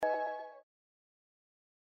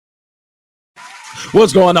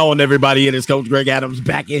What's going on, everybody? It is Coach Greg Adams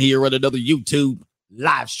back in here with another YouTube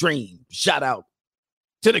live stream. Shout out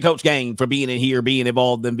to the Coach Gang for being in here, being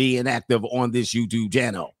involved, and being active on this YouTube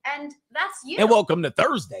channel. And that's you. And welcome to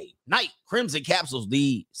Thursday Night Crimson Capsules,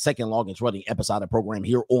 the second longest running episodic program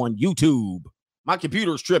here on YouTube. My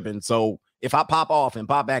computer's tripping, so if I pop off and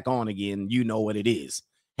pop back on again, you know what it is.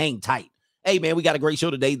 Hang tight. Hey, man, we got a great show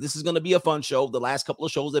today. This is going to be a fun show. The last couple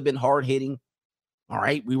of shows have been hard-hitting. All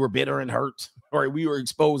right, we were bitter and hurt. All right, we were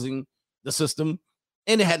exposing the system,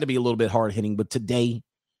 and it had to be a little bit hard-hitting. But today,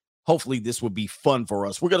 hopefully, this will be fun for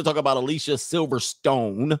us. We're going to talk about Alicia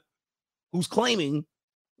Silverstone, who's claiming,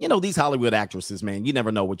 you know, these Hollywood actresses, man, you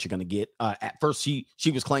never know what you're going to get. At first, she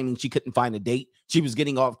was claiming she couldn't find a date. She was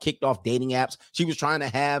getting kicked off dating apps. She was trying to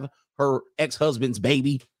have her ex-husband's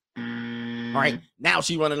baby. All right, now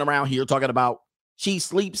she's running around here talking about she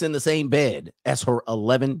sleeps in the same bed as her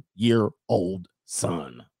 11-year-old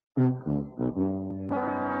son.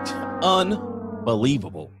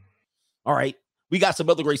 Unbelievable. All right, we got some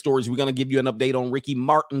other great stories. We're going to give you an update on Ricky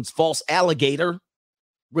Martin's false alligator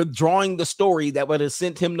withdrawing the story that would have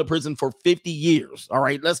sent him to prison for 50 years. All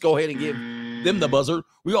right, let's go ahead and give them the buzzer.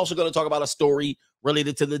 We're also going to talk about a story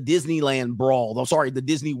related to the Disneyland brawl. I'm sorry, the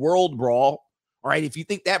Disney World brawl. All right, if you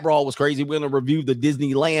think that brawl was crazy, we're going to review the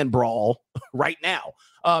Disneyland brawl right now.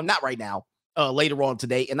 Not right now. Later on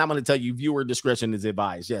today, and I'm going to tell you, viewer discretion is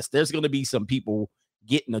advised. Yes, there's going to be some people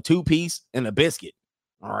getting a two-piece and a biscuit.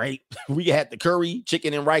 All right, we had the curry,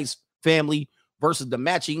 chicken, and rice family versus the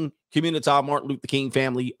matching Community Martin Luther King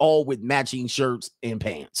family, all with matching shirts and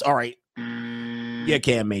pants. All right, you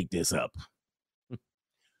can't make this up.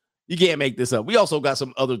 You can't make this up. We also got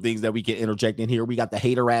some other things that we can interject in here. We got the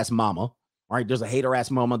hater-ass mama. All right, there's a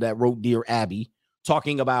hater-ass mama that wrote Dear Abby,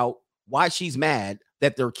 talking about why she's mad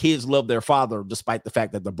that their kids love their father, despite the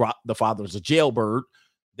fact that the father's a jailbird.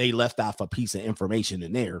 They left off a piece of information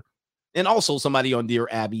in there. And also somebody on Dear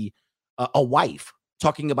Abby, a wife,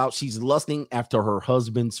 talking about she's lusting after her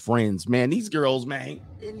husband's friends. Man, these girls, man.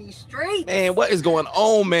 In these streets. Man, what is going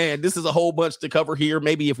on, man? This is a whole bunch to cover here.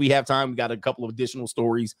 Maybe if we have time, we got a couple of additional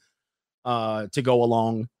stories to go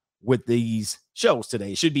along with these shows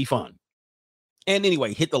today. It should be fun. And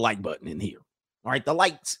anyway, hit the like button in here. All right, the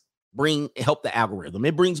likes help the algorithm.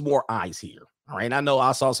 It brings more eyes here. All right, I know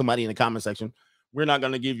I saw somebody in the comment section. We're not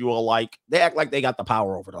going to give you a like. They act like they got the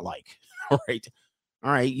power over the like. All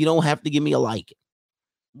right, you don't have to give me a like.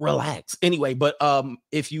 Relax. Anyway, but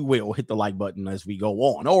if you will, hit the like button as we go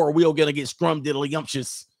on, or we're going to get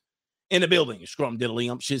scrum-diddly-umptious in the building.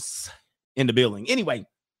 Scrum-diddly-umptious in the building. Anyway,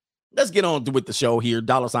 let's get on with the show here.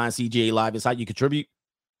 $CGA Live is how you contribute.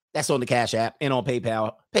 That's on the Cash App and on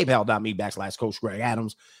PayPal, paypal.me/Coach Greg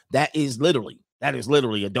Adams. That is literally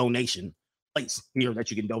a donation place here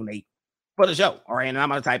that you can donate for the show. All right, and I'm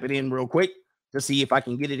going to type it in real quick to see if I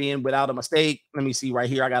can get it in without a mistake. Let me see right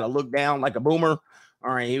here. I got to look down like a boomer.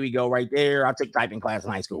 All right, here we go right there. I took typing class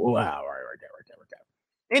in high school. Wow, right there.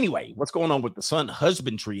 Anyway, what's going on with the son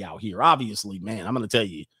husbandry out here? Obviously, man, I'm going to tell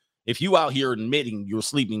you, if you out here admitting you're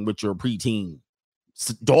sleeping with your preteen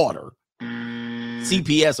daughter,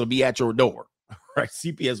 CPS will be at your door. Right?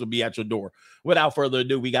 CPS will be at your door. Without further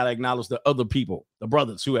ado, we got to acknowledge the other people, the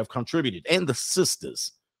brothers who have contributed, and the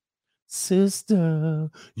sisters.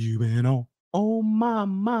 Sister, you been on my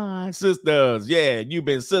mind. Sisters, yeah, you've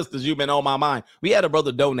been on my mind. We had a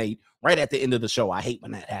brother donate right at the end of the show. I hate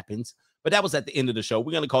when that happens, but that was at the end of the show.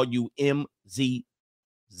 We're going to call you MZ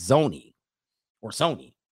Zoni or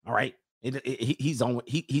Sony. All right. He's on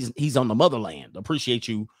the motherland. Appreciate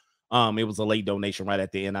you. It was a late donation right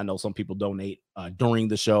at the end. I know some people donate during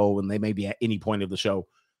the show, and they may be at any point of the show.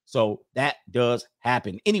 So that does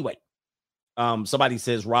happen. Anyway, somebody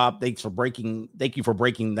says, Rob, thank you for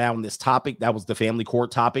breaking down this topic. That was the family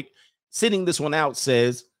court topic. Sitting this one out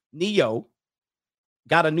says, Neo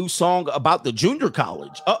got a new song about the junior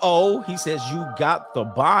college. He says, you got the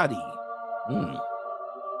body.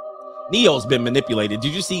 Neo's been manipulated.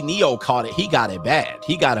 Did you see Neo caught it? He got it bad.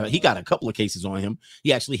 He got a couple of cases on him.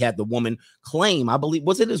 He actually had the woman claim, I believe,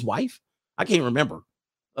 was it his wife? I can't remember.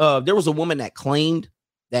 There was a woman that claimed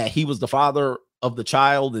that he was the father of the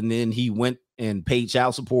child, and then he went and paid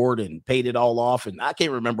child support and paid it all off, and I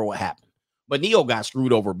can't remember what happened. But Neo got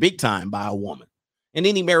screwed over big time by a woman. And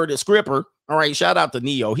then he married a scripper. All right, shout out to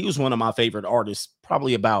Neo. He was one of my favorite artists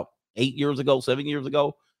probably about 7 years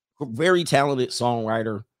ago. Very talented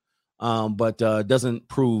songwriter. But doesn't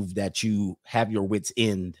prove that you have your wits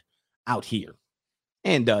end out here.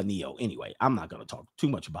 And Neo, anyway, I'm not going to talk too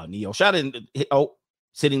much about Neo.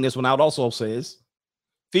 Sitting this one out also says,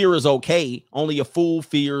 fear is okay. Only a fool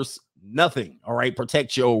fears nothing. All right,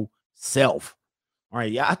 protect yourself. All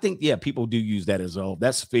right. Yeah, I think, yeah, people do use that as well.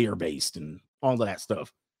 That's fear based and all of that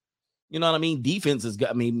stuff. You know what I mean? Defense is,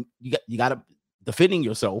 I mean, you got to defending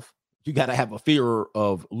yourself. You got to have a fear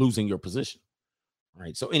of losing your position. All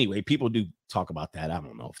right. So anyway, people do talk about that. I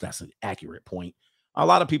don't know if that's an accurate point. A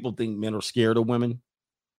lot of people think men are scared of women.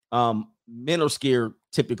 Men are scared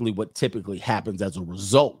typically what typically happens as a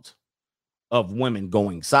result of women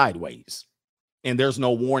going sideways. And there's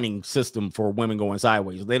no warning system for women going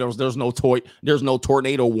sideways. There's no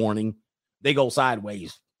tornado warning. They go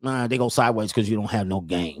sideways. They go sideways because you don't have no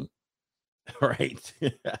game. Right.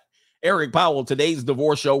 Eric Powell, today's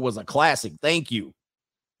divorce show was a classic. Thank you.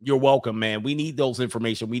 You're welcome, man. We need those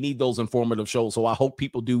information. We need those informative shows. So I hope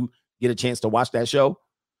people do get a chance to watch that show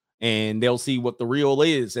and they'll see what the real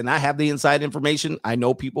is. And I have the inside information. I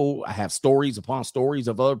know people, I have stories upon stories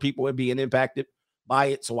of other people being impacted by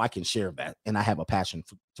it. So I can share that. And I have a passion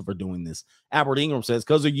for doing this. Albert Ingram says,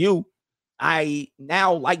 because of you, I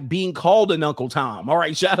now like being called an Uncle Tom. All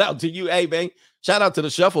right. Shout out to you. Hey, man. Shout out to the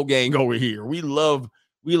Shuffle Gang over here. We love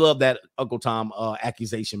that Uncle Tom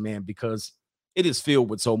accusation, man, because it is filled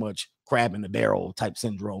with so much crab in the barrel type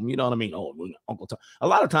syndrome. You know what I mean? Oh, Uncle Tom. A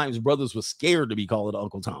lot of times brothers were scared to be called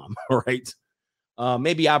Uncle Tom. All right.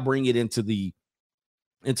 Maybe I bring it into the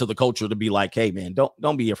culture to be like, hey, man,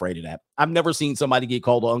 don't be afraid of that. I've never seen somebody get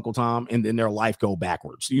called Uncle Tom and then their life go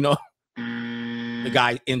backwards. You know, the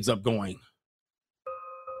guy ends up going,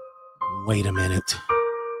 wait a minute.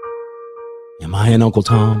 Am I an Uncle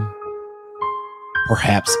Tom?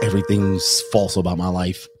 Perhaps everything's false about my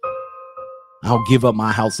life. I'll give up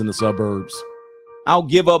my house in the suburbs. I'll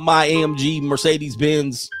give up my AMG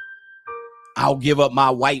Mercedes-Benz. I'll give up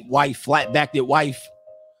my white wife, flat-backed wife.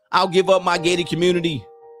 I'll give up my gated community.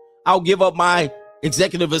 I'll give up my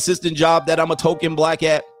executive assistant job that I'm a token black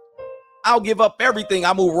at. I'll give up everything.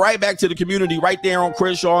 I move right back to the community right there on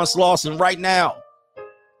Crenshaw and Slauson right now.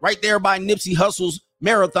 Right there by Nipsey Hussle's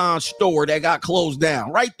Marathon store that got closed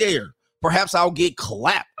down. Right there. Perhaps I'll get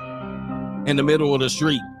clapped in the middle of the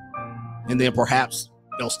street. And then perhaps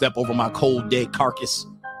they'll step over my cold, dead carcass.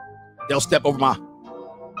 They'll step over my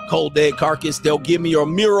cold, dead carcass. They'll give me a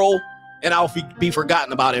mural, and I'll be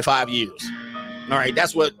forgotten about in 5 years. All right,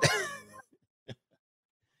 that's what.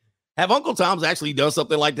 Have Uncle Tom's actually done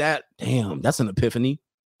something like that? Damn, that's an epiphany.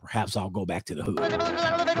 Perhaps I'll go back to the hood.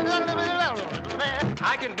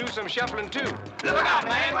 I can do some shuffling too. Look out,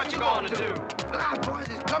 man, what you gonna do? Look out, boys,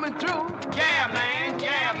 it's coming through. Yeah, man,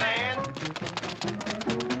 yeah, man.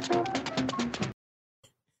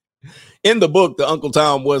 In the book, the Uncle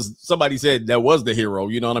Tom was, somebody said that was the hero.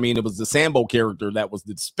 You know what I mean? It was the Sambo character that was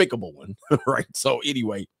the despicable one, right? So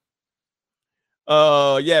anyway,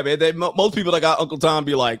 yeah, man, most people that got Uncle Tom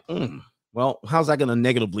be like, well, how's that going to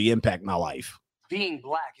negatively impact my life? Being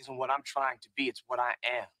black isn't what I'm trying to be. It's what I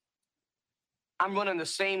am. I'm running the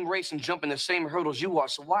same race and jumping the same hurdles you are,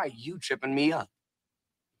 so why are you tripping me up?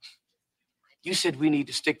 You said we need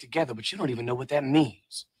to stick together, but you don't even know what that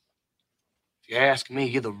means. If you ask me,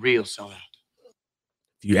 you're the real sellout.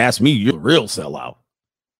 If you ask me, you're the real sellout.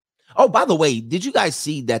 Oh, by the way, did you guys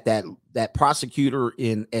see that prosecutor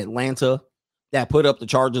in Atlanta that put up the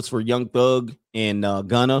charges for Young Thug and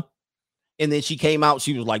Gunna? And then she came out,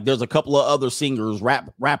 she was like, there's a couple of other singers,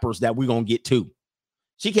 rappers that we're going to get too.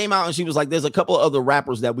 She came out and she was like, there's a couple of other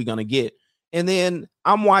rappers that we're going to get. And then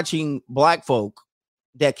I'm watching black folk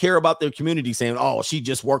that care about their community saying, oh, she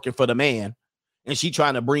just working for the man. And she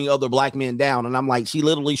trying to bring other black men down. And I'm like, she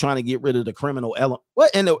literally trying to get rid of the criminal element.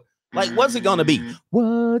 What? And like, what's it going to be?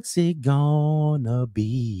 What's it going to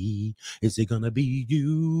be? Is it going to be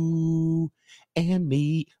you and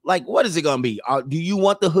me? Like, what is it going to be? Do you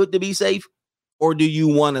want the hood to be safe? Or do you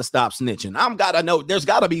want to stop snitching? I'm got to know. There's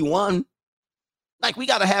got to be one. Like, we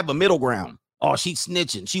got to have a middle ground. Oh, she's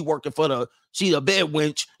snitching. She working for she a bed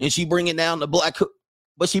wench and she bringing down the black,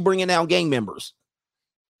 but she bringing down gang members.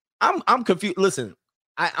 I'm confused. Listen,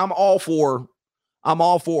 I'm all for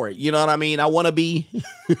it. You know what I mean? I want to be,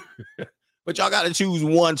 but y'all got to choose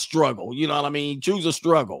one struggle. You know what I mean? Choose a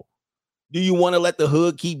struggle. Do you want to let the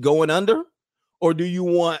hood keep going under? Or do you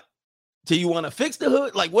want to fix the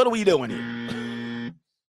hood? Like, what are we doing here?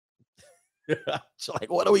 So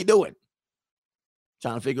like, what are we doing?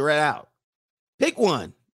 Trying to figure it out. Pick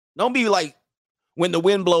one. Don't be like, when the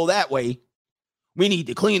wind blow that way, we need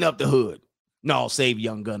to clean up the hood. No, save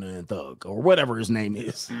Young Gunna and Thug or whatever his name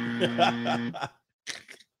is.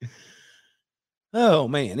 Oh,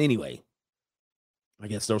 man. Anyway, I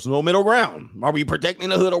guess there's no middle ground. Are we protecting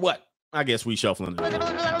the hood or what? I guess we shuffling it.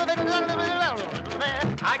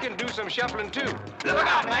 I can do some shuffling too. Look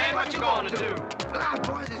out, man. What you gonna do? Look out,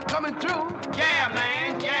 boys. It's coming through. Yeah,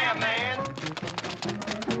 man. Yeah, man.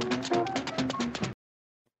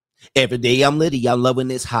 Every day I'm litty, I'm loving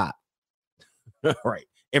this hot. All right.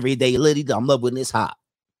 Every day litty, I'm loving this hot.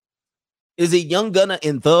 Is it Young Gunna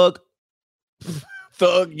and Thug?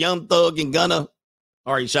 Young Thug and Gunna.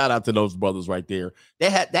 All right, shout out to those brothers right there.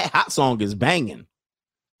 That hot song is banging.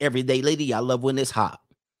 Every day lady, I love when it's hot.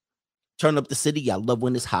 Turn up the city, I love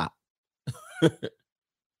when it's hot.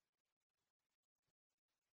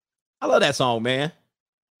 I love that song, man.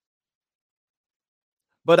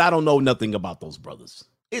 But I don't know nothing about those brothers.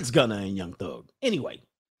 It's Gunna and Young Thug. Anyway,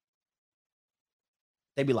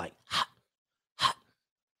 they be like, hot, hot,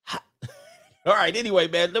 hot. All right, anyway,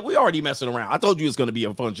 man, we already messing around. I told you it's going to be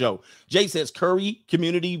a fun show. Jay says Curry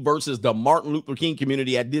community versus the Martin Luther King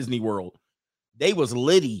community at Disney World. They was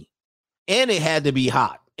litty, and it had to be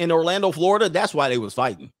hot. In Orlando, Florida, that's why they was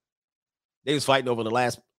fighting. They was fighting over the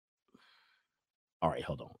last. All right,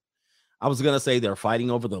 hold on. I was going to say they're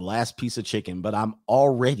fighting over the last piece of chicken, but I'm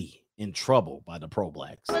already in trouble by the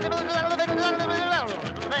pro-blacks.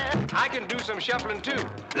 I can do some shuffling too.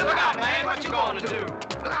 Look out, man. What you going to do?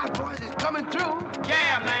 Look out, boys. It's coming through.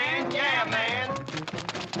 Yeah, man. Yeah, man.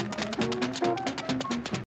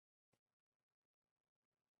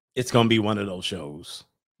 It's going to be one of those shows.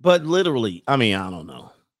 But literally, I mean, I don't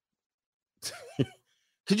know.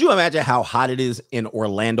 Could you imagine how hot it is in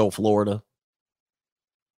Orlando, Florida?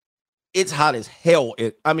 It's hot as hell.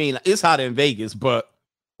 It's hot in Vegas, but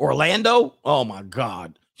Orlando, oh my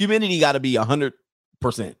God. Humidity got to be 100%.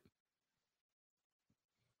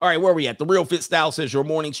 All right, where are we at? The Real Fit Style says your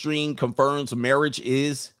morning stream confirms marriage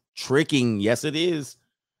is tricking. Yes, it is.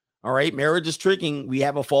 All right, marriage is tricking. We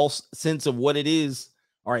have a false sense of what it is.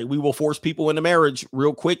 All right, we will force people into marriage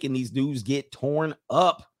real quick, and these dudes get torn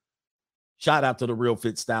up. Shout out to the Real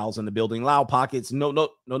Fit Styles in the building. Loud Pockets, no,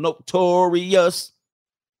 notorious.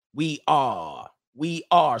 We are.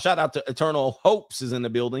 Shout out to Eternal Hopes is in the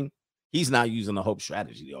building. He's not using the Hope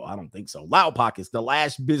strategy, though. I don't think so. Loud Pockets, the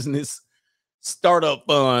Lash Business Startup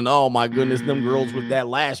Fund. Oh, my goodness. Them girls with that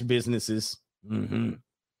lash businesses. I'm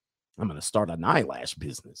going to start an eyelash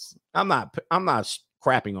business. I'm not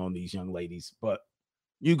crapping on these young ladies, but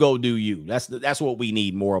you go do you. That's what we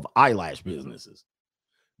need, more of eyelash businesses.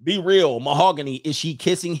 Be real. Mahogany, is she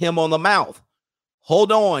kissing him on the mouth?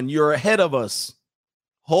 Hold on. You're ahead of us.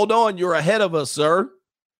 Hold on, you're ahead of us, sir.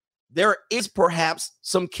 There is perhaps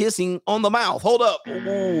some kissing on the mouth. Hold up.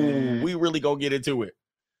 Ooh, we really gonna get into it.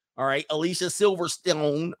 All right, Alicia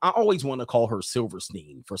Silverstone. I always want to call her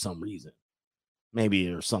Silverstein for some reason. Maybe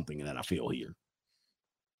there's something that I feel here.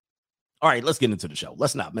 All right, let's get into the show.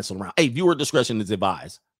 Let's not mess around. Hey, viewer discretion is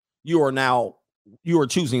advised. You are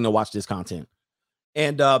choosing to watch this content.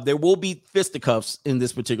 And there will be fisticuffs in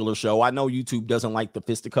this particular show. I know YouTube doesn't like the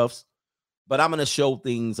fisticuffs, but I'm going to show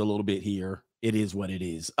things a little bit here. It is what it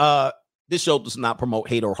is. This show does not promote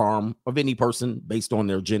hate or harm of any person based on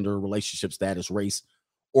their gender, relationship status, race,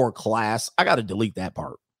 or class. I got to delete that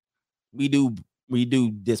part. We do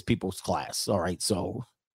this people's class. All right. So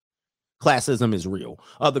classism is real.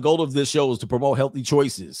 The goal of this show is to promote healthy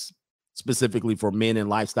choices, specifically for men in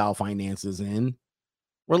lifestyle, finances, and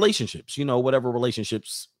relationships. You know, whatever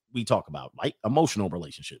relationships we talk about, like emotional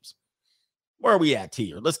relationships. Where are we at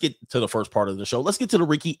here? Let's get to the first part of the show. Let's get to the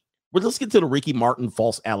Ricky Martin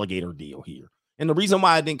false alligator deal here. And the reason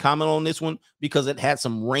why I didn't comment on this one, because it had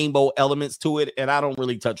some rainbow elements to it, and I don't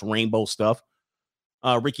really touch rainbow stuff.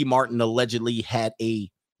 Ricky Martin allegedly had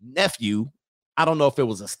a nephew. I don't know if it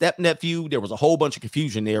was a step nephew. There was a whole bunch of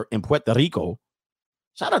confusion there in Puerto Rico.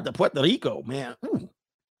 Shout out to Puerto Rico, man. Ooh.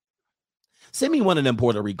 Send me one of them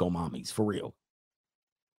Puerto Rico mommies, for real.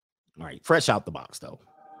 All right, fresh out the box, though.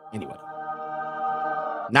 Anyway.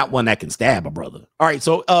 Not one that can stab a brother. All right,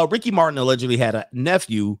 so Ricky Martin allegedly had a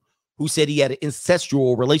nephew who said he had an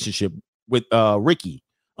incestual relationship with Ricky,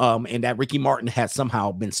 and that Ricky Martin had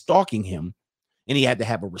somehow been stalking him, and he had to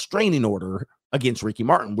have a restraining order against Ricky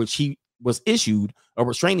Martin, which he was issued a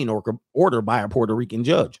restraining order by a Puerto Rican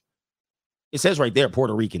judge. It says right there,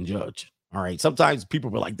 Puerto Rican judge. All right, sometimes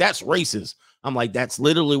people are like, that's racist. I'm like, that's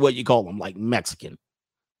literally what you call them, like Mexican,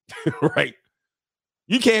 right?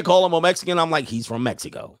 You can't call him a Mexican. I'm like, he's from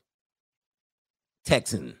Mexico.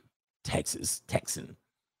 Texan.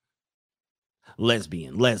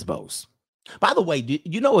 Lesbian, Lesbos. By the way,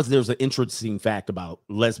 you know there's an interesting fact about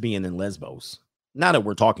lesbian and Lesbos? Now that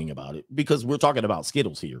we're talking about it, because we're talking about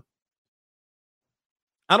Skittles here.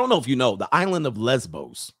 I don't know if you know, the island of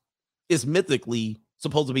Lesbos is mythically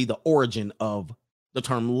supposed to be the origin of the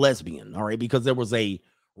term lesbian, all right? Because there was a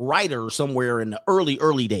writer somewhere in the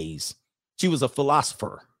early days. She was a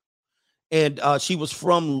philosopher, and she was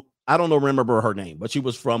from, I don't remember her name, but she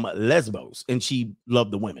was from Lesbos, and she loved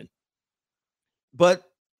the women. But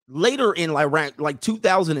later in like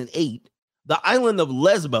 2008, the island of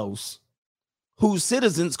Lesbos, whose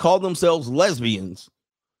citizens call themselves lesbians,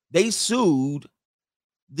 they sued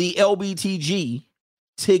the LBTG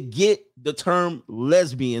to get the term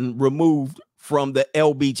lesbian removed from the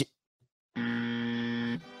LBG.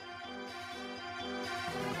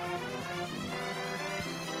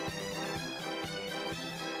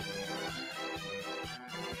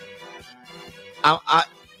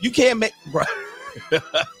 You can't make, bro. But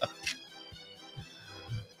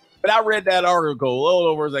I read that article.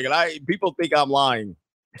 Hold on for a second. People think I'm lying.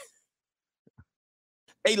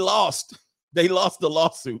 They lost. They lost the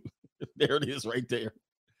lawsuit. There it is right there.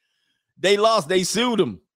 They lost. They sued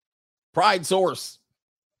them. Pride source.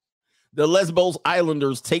 The Lesbos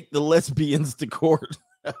Islanders take the lesbians to court.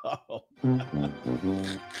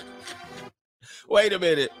 Wait a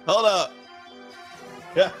minute. Hold up.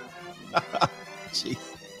 Jeez.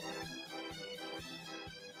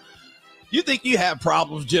 You think you have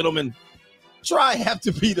problems, gentlemen? Try have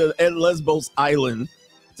to beat at Lesbos Island,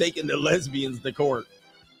 taking the lesbians to court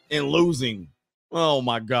and losing. Oh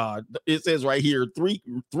my God. It says right here,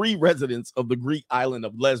 three residents of the Greek island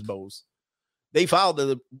of Lesbos, they filed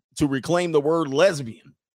to reclaim the word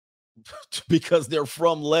lesbian because they're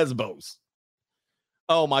from Lesbos.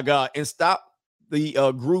 Oh my God. And stop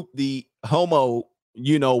the group, the homo,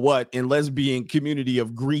 you know what, and lesbian community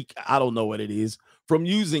of Greek, I don't know what it is, from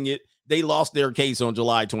using it. They lost their case on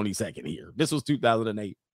July 22nd here. This was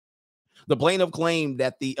 2008. The plaintiff claimed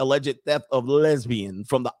that the alleged theft of lesbian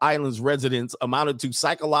from the island's residents amounted to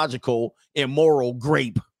psychological and moral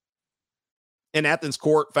rape. An Athens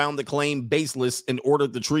court found the claim baseless and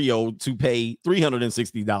ordered the trio to pay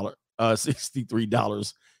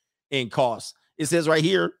 $63 in costs. It says right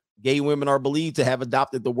here, gay women are believed to have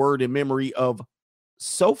adopted the word in memory of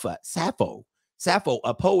Sappho,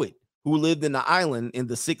 a poet who lived in the island in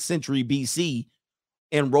the 6th century BC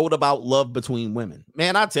and wrote about love between women.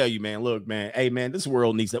 Man, I tell you, man, look, man, hey, man, this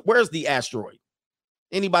world needs it. Where's the asteroid?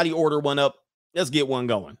 Anybody order one up? Let's get one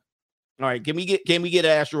going. All right, can we get an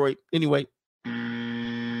asteroid? Anyway,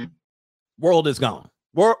 world is gone.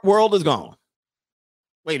 World is gone.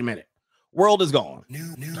 Wait a minute. World is gone.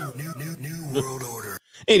 New world order.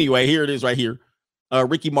 Anyway, here it is right here.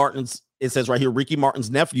 It says right here, Ricky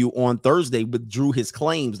Martin's nephew on Thursday withdrew his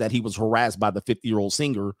claims that he was harassed by the 50-year-old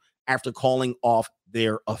singer after calling off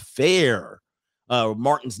their affair.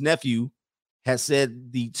 Martin's nephew has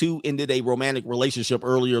said the two ended a romantic relationship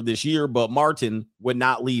earlier this year, but Martin would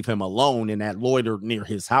not leave him alone and had loitered near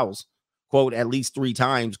his house, quote, at least 3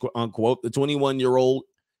 times, unquote. The 21-year-old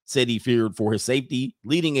said he feared for his safety,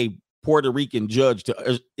 leading a Puerto Rican judge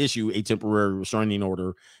to issue a temporary restraining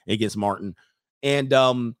order against Martin. And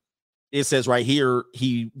it says right here,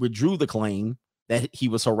 he withdrew the claim that he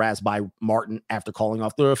was harassed by Martin after calling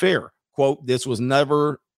off their affair. Quote, this was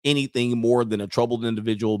never anything more than a troubled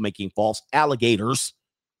individual making false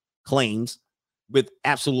claims with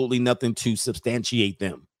absolutely nothing to substantiate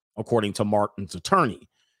them, according to Martin's attorney.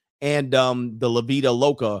 And the La Vida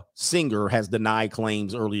Loca singer has denied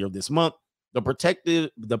claims earlier this month. The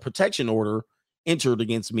protection order entered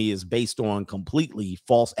against me is based on completely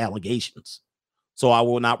false allegations. So I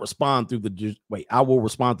will not respond through I will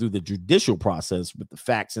respond through the judicial process with the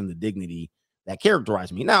facts and the dignity that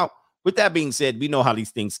characterize me. Now, with that being said, we know how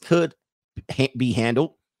these things could be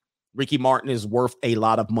handled. Ricky Martin is worth a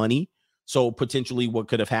lot of money. So potentially what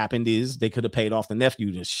could have happened is they could have paid off the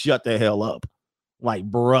nephew to shut the hell up. Like,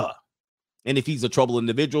 bruh. And if he's a troubled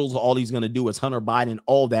individual, all he's going to do is Hunter Biden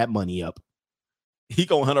all that money up. He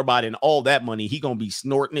going to Hunter Biden all that money. He going to be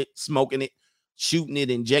snorting it, smoking it, shooting it,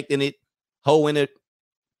 injecting it, hoeing it.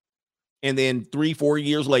 And then 3-4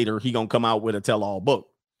 years later, he going to come out with a tell-all book.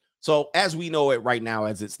 So as we know it right now,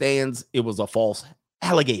 as it stands, it was a false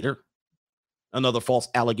alligator. Another false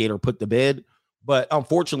alligator put to bed. But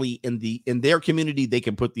unfortunately, in their community, they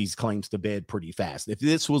can put these claims to bed pretty fast. If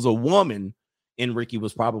this was a woman and Ricky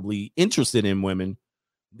was probably interested in women,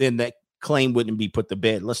 then that claim wouldn't be put to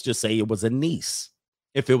bed. Let's just say it was a niece.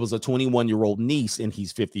 If it was a 21-year-old niece and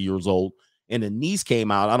he's 50 years old and a niece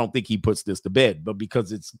came out, I don't think he puts this to bed. But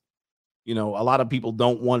because it's, a lot of people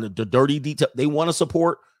don't want the dirty detail. They want to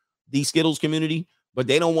support the Skittles community, but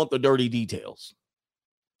they don't want the dirty details.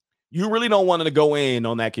 You really don't want to go in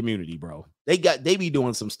on that community, bro. They be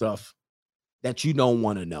doing some stuff that you don't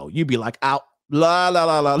want to know. You be like, out, la, la,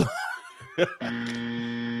 la, la.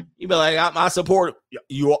 You be like, I support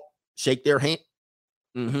you. Shake their hand.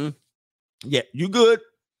 Mm-hmm. Yeah, you good.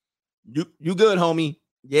 You good, homie.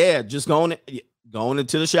 Yeah, just going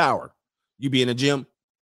into the shower. You be in the gym,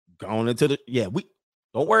 going into the, we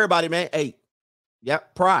don't worry about it, man. Hey, yeah,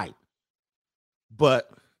 pride. But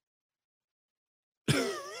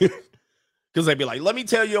Because they'd be like, let me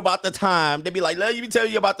tell you about the time. They'd be like, let me tell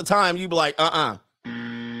you about the time. You'd be like,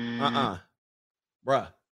 bruh,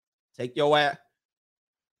 take your ass.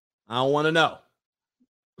 I don't want to know.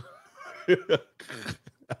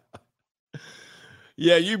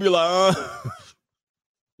 Yeah, you'd be like,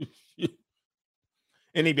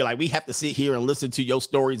 and he'd be like, we have to sit here and listen to your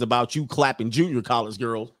stories about you clapping junior college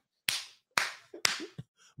girls.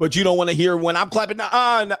 But you don't want to hear when I'm clapping.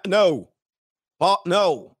 No.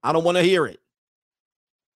 No, I don't want to hear it.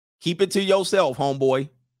 Keep it to yourself, homeboy.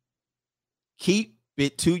 Keep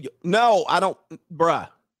it to you. No, I don't, bruh.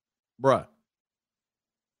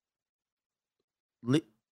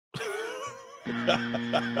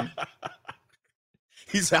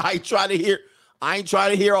 He said, I ain't trying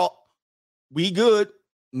to hear all. We good.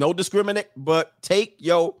 No discriminate, but take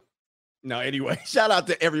yo. No, anyway, shout out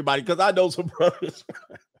to everybody because I know some brothers.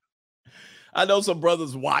 I know some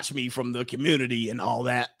brothers watch me from the community and all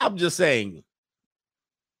that. I'm just saying,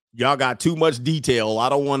 y'all got too much detail. I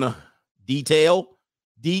don't want to detail.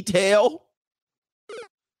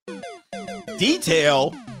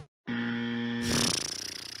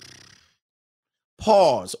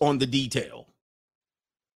 Pause on the detail.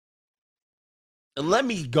 And let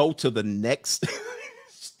me go to the next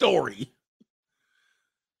story.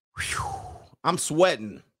 Whew, I'm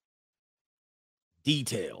sweating.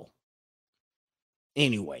 Detail.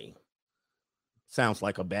 Anyway, sounds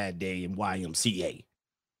like a bad day in YMCA.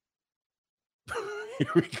 Here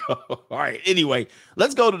we go. All right. Anyway,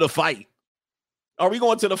 let's go to the fight. Are we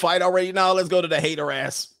going to the fight already? Now let's go to the hater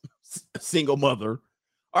ass single mother.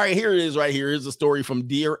 All right, here it is right here. Here's a story from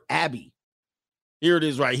Dear Abby. Here it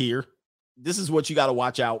is right here. This is what you got to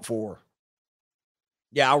watch out for.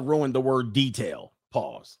 Yeah, I'll ruin the word detail.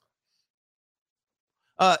 Pause.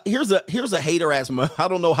 Here's a hater ass mom. I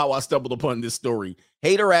don't know how I stumbled upon this story.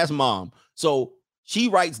 Hater ass mom. So she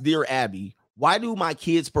writes, Dear Abby, why do my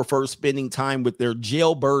kids prefer spending time with their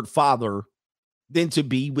jailbird father than to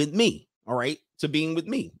be with me? All right, to being with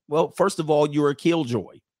me. Well, first of all, you're a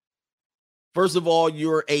killjoy. First of all,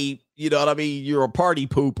 you're a, you know what I mean? You're a party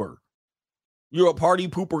pooper. You're a party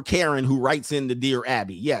pooper Karen who writes in to Dear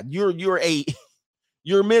Abby. Yeah, you're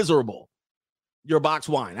miserable. You're box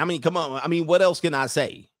wine. I mean, come on. I mean, what else can I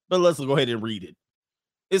say? But let's go ahead and read it.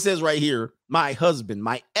 It says right here, my husband,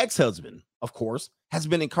 my ex-husband, of course, has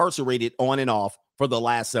been incarcerated on and off for the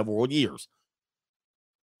last several years.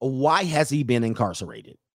 Why has he been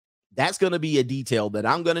incarcerated? That's going to be a detail that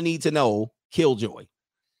I'm going to need to know. Killjoy.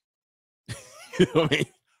 You know what I mean?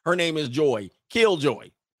 Her name is Joy.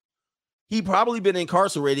 Killjoy. He probably been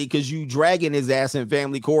incarcerated because you dragging his ass in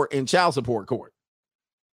family court and child support court.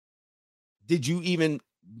 Did you even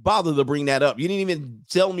bother to bring that up? You didn't even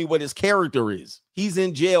tell me what his character is. He's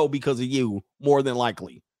in jail because of you, more than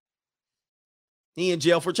likely. He in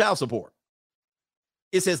jail for child support.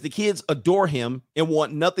 It says the kids adore him and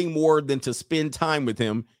want nothing more than to spend time with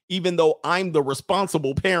him, even though I'm the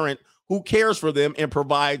responsible parent who cares for them and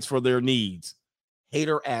provides for their needs.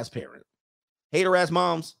 Hater ass parent. Hater ass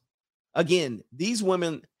moms. Again, these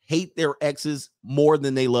women hate their exes more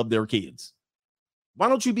than they love their kids. Why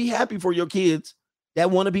don't you be happy for your kids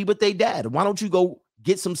that want to be with their dad? Why don't you go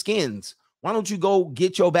get some skins? Why don't you go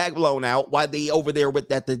get your back blown out while they over there with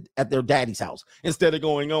at their daddy's house instead of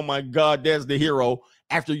going, oh my God, that's the hero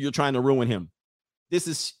after you're trying to ruin him? This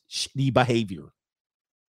is shitty behavior.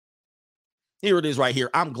 Here it is right here.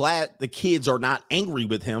 I'm glad the kids are not angry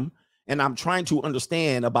with him, and I'm trying to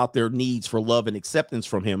understand about their needs for love and acceptance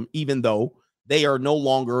from him, even though they are no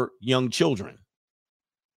longer young children.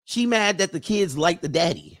 She mad that the kids like the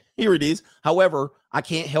daddy. Here it is. However, I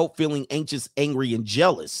can't help feeling anxious, angry, and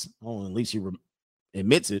jealous. Oh, at least he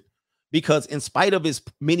admits it. Because in spite of his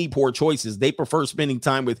many poor choices, they prefer spending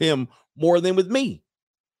time with him more than with me.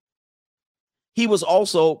 He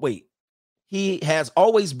has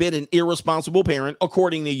always been an irresponsible parent,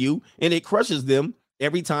 according to you, and it crushes them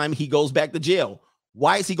every time he goes back to jail.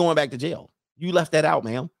 Why is he going back to jail? You left that out,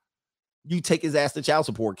 ma'am. You take his ass to child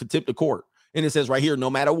support, contempt of court. And it says right here, no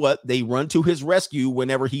matter what, they run to his rescue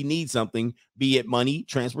whenever he needs something, be it money,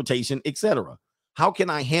 transportation, etc. How can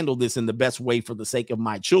I handle this in the best way for the sake of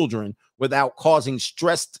my children without causing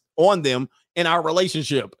stress on them in our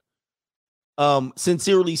relationship?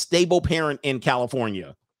 Sincerely, stable parent in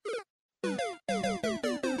California.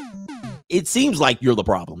 It seems like you're the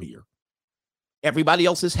problem here. Everybody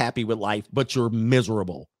else is happy with life, but you're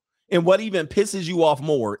miserable. And what even pisses you off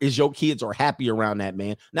more is your kids are happy around that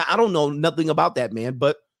man. Now, I don't know nothing about that man,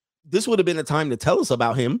 but this would have been a time to tell us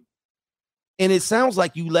about him. And it sounds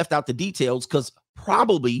like you left out the details because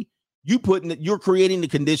probably you're creating the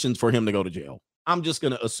conditions for him to go to jail. I'm just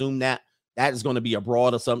going to assume that is going to be a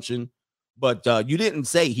broad assumption. But you didn't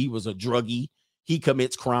say he was a druggie. He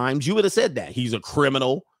commits crimes. You would have said that. He's a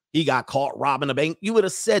criminal. He got caught robbing a bank. You would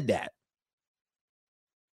have said that.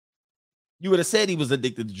 You would have said he was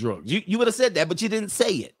addicted to drugs. You would have said that, but you didn't say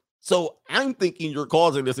it. So I'm thinking you're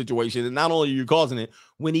causing the situation. And not only are you causing it,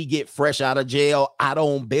 when he get fresh out of jail, out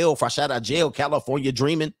on bail, fresh out of jail, California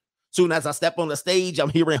dreaming. Soon as I step on the stage, I'm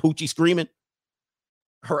hearing Hoochie screaming.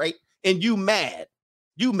 All right. And you mad.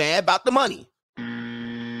 You mad about the money.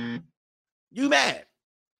 You mad.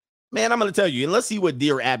 Man, I'm going to tell you, and let's see what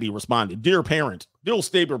Dear Abby responded. Dear parent, dear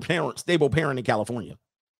stable parent in California.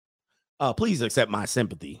 Please accept my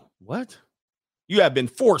sympathy. What? You have been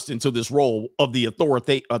forced into this role of the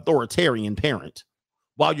authoritarian parent,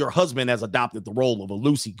 while your husband has adopted the role of a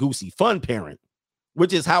loosey-goosey fun parent,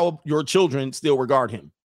 which is how your children still regard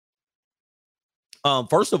him.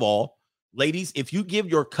 First of all, ladies, if you give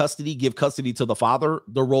custody to the father,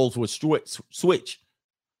 the roles would switch,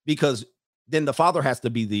 because then the father has to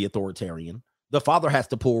be the authoritarian. The father has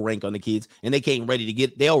to pull rank on the kids, and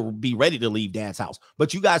they'll be ready to leave dad's house.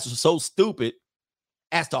 But you guys are so stupid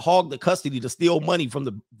as to hog the custody to steal money from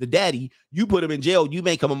the daddy. You put him in jail, you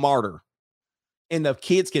make him a martyr. And the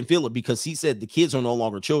kids can feel it, because he said the kids are no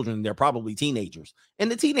longer children. They're probably teenagers.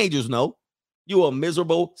 And the teenagers know you're a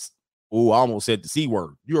miserable, I almost said the C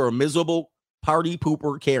word. You're a miserable party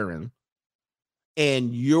pooper Karen.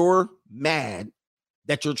 And you're mad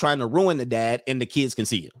that you're trying to ruin the dad, and the kids can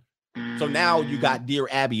see it. So now you got Dear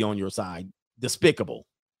Abby on your side. Despicable.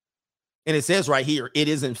 And it says right here, it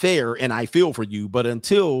isn't fair, and I feel for you, but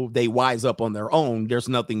until they wise up on their own, there's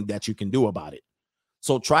nothing that you can do about it.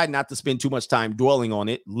 So try not to spend too much time dwelling on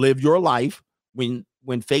it. Live your life. When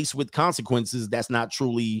faced with consequences, that's not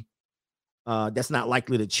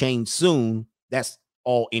likely to change soon. That's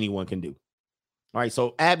all anyone can do. All right,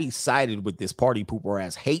 so Abby sided with this party pooper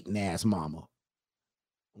ass, hating ass mama.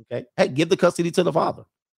 Okay, hey, give the custody to the father.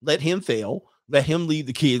 Let him fail. Let him leave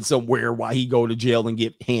the kids somewhere while he go to jail and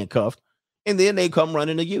get handcuffed. And then they come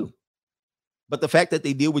running to you. But the fact that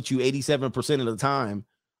they deal with you 87% of the time,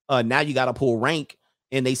 now you got to pull rank,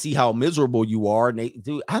 and they see how miserable you are. And they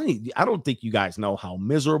do. I don't think you guys know how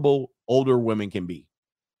miserable older women can be.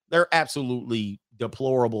 They're absolutely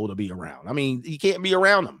deplorable to be around. I mean, you can't be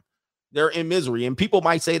around them. They're in misery. And people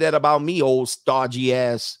might say that about me, old stodgy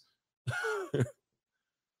ass.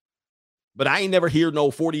 But I ain't never hear no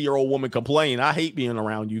 40-year-old woman complain. I hate being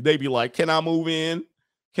around you. They be like, can I move in?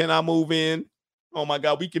 Can I move in? Oh my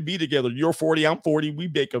God, we can be together. You're 40, I'm 40. We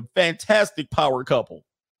make a fantastic power couple.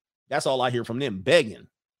 That's all I hear from them, begging.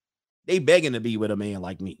 They begging to be with a man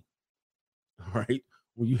like me. All right.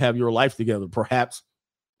 When you have your life together, perhaps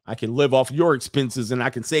I can live off your expenses and I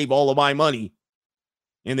can save all of my money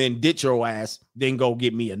and then ditch your ass, then go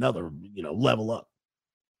get me another, level up.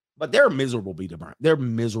 But they're miserable, they're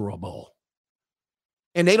miserable.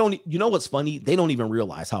 And they don't, what's funny? They don't even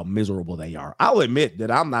realize how miserable they are. I'll admit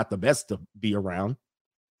that I'm not the best to be around.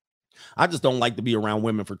 I just don't like to be around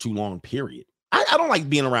women for too long, period. I don't like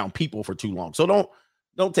being around people for too long. So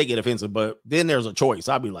don't take it offensive, but then there's a choice.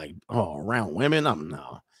 I'll be like, around women?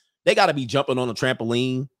 No. They got to be jumping on a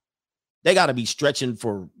trampoline. They got to be stretching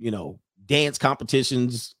for, dance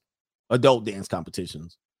competitions, adult dance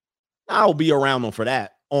competitions. I'll be around them for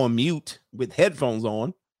that on mute with headphones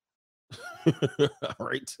on. All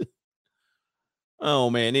right. Oh,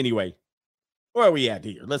 man. Anyway, where are we at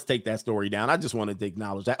here? Let's take that story down. I just wanted to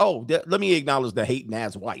acknowledge that. Let me acknowledge the hating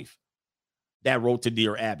ass wife that wrote to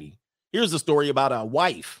Dear Abby. Here's a story about a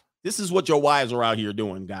wife. This is what your wives are out here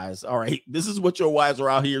doing, guys. All right. This is what your wives are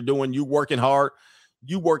out here doing. You working hard.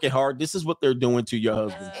 This is what they're doing to your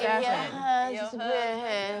husband.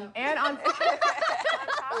 And on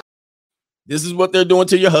This is what they're doing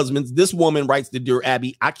to your husbands. This woman writes to Dear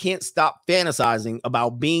Abby, I can't stop fantasizing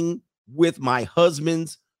about being with my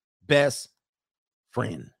husband's best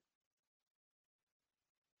friend.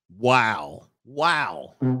 Wow.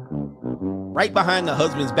 Right behind the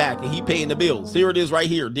husband's back, and he paying the bills. Here it is right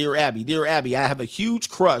here. Dear Abby, I have a huge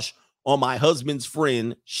crush on my husband's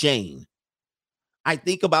friend, Shane. I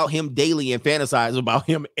think about him daily and fantasize about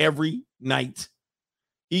him every night.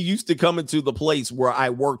 He used to come into the place where I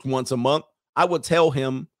worked once a month. I would tell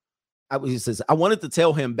him, he says, I wanted to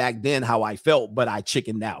tell him back then how I felt, but I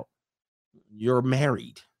chickened out. You're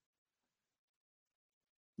married.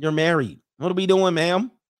 What are we doing,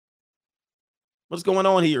 ma'am? What's going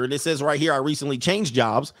on here? And it says right here, I recently changed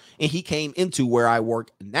jobs and he came into where I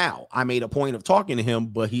work now. I made a point of talking to him,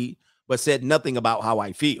 but said nothing about how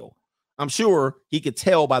I feel. I'm sure he could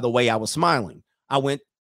tell by the way I was smiling. I went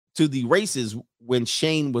to the races when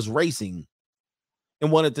Shane was racing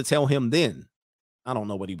and wanted to tell him then. I don't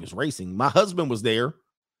know what he was racing. My husband was there.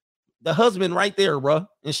 The husband right there, bruh.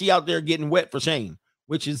 And she out there getting wet for Shane,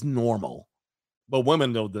 which is normal. But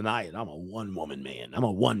women don't deny it. I'm a one-woman man. I'm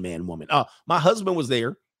a one-man woman. My husband was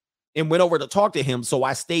there and went over to talk to him, so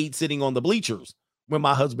I stayed sitting on the bleachers. When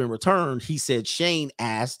my husband returned, he said Shane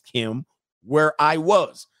asked him where I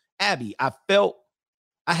was. Abby, I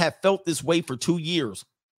have felt this way for 2 years.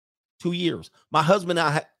 2 years. My husband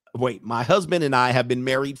and I have been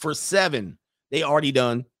married for 7. They already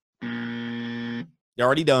done. They're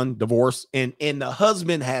already done. Divorce. And the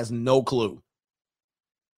husband has no clue.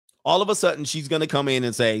 All of a sudden, she's going to come in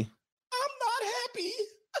and say, I'm not happy.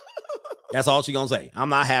 That's all she's going to say. I'm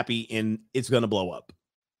not happy, and it's going to blow up.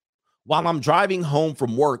 While I'm driving home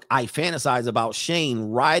from work, I fantasize about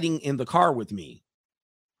Shane riding in the car with me.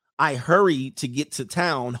 I hurry to get to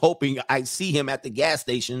town, hoping I see him at the gas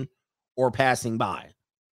station or passing by.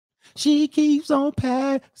 She keeps on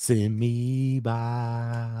passing me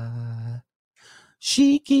by.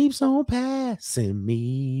 She keeps on passing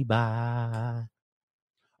me by.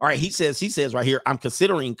 All right, he says right here, I'm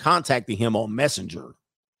considering contacting him on Messenger.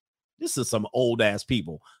 This is some old ass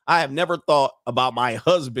people. I have never thought about my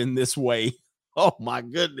husband this way. Oh my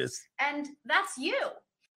goodness. And that's you.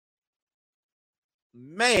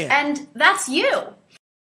 Man. And that's you.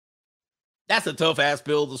 That's a tough ass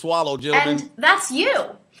pill to swallow, gentlemen. And that's you.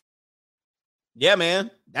 Yeah, man.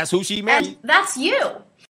 That's who she married. And that's you.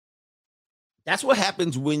 That's what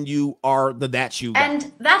happens when you are the that's you guy.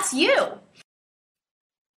 And that's you.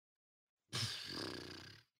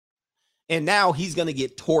 And now he's going to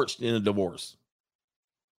get torched in a divorce.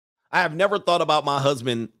 I have never thought about my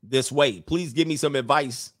husband this way. Please give me some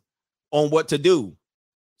advice on what to do.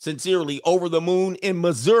 Sincerely, Over the Moon in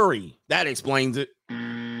Missouri. That explains it.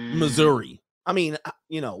 Missouri. I mean,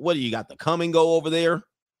 what do you got? The come and go over there?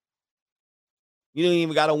 You don't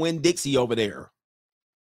even got to win Dixie over there.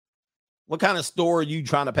 What kind of store are you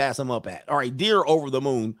trying to pass him up at? All right, dear Over the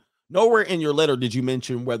Moon, nowhere in your letter did you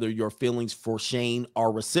mention whether your feelings for Shane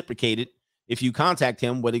are reciprocated. If you contact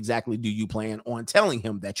him, what exactly do you plan on telling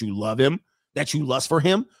him? That you love him? That you lust for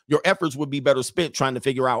him? Your efforts would be better spent trying to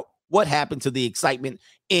figure out what happened to the excitement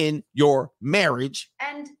in your marriage.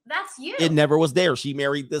 And that's you. It never was there. She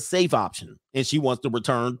married the safe option, and she wants to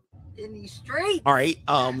return in these streets. All right.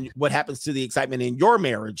 What happens to the excitement in your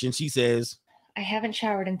marriage? And she says, I haven't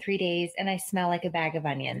showered in 3 days, and I smell like a bag of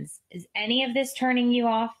onions. Is any of this turning you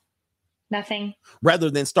off? Nothing. Rather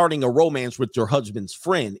than starting a romance with your husband's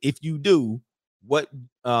friend, if you do what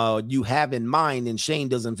you have in mind and Shane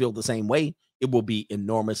doesn't feel the same way, it will be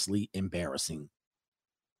enormously embarrassing.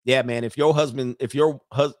 Yeah, man. If your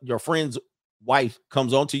friend's wife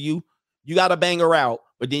comes on to you, you got to bang her out,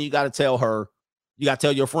 but then you got to tell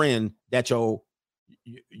your friend that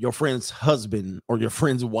your friend's husband or your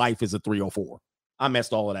friend's wife is a 304. I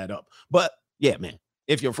messed all of that up. But yeah, man.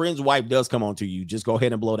 If your friend's wife does come on to you, just go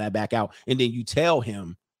ahead and blow that back out. And then you tell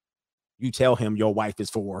him your wife is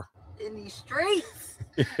for in these streets.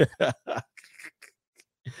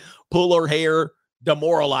 Pull her hair,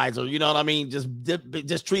 demoralize her. You know what I mean?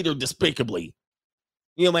 Just treat her despicably.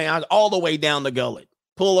 You know, man, all the way down the gullet.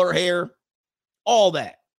 Pull her hair, all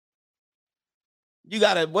that. You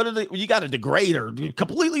gotta degrade her,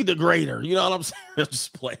 completely degrade her. You know what I'm saying? I'm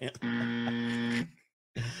just playing.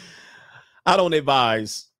 I don't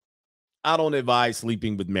advise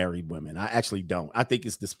sleeping with married women. I actually don't. I think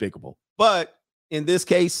it's despicable. But in this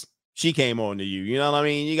case, she came on to you. You know what I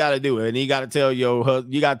mean? You got to do it. And you got to tell your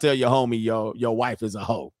homie your wife is a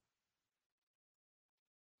hoe.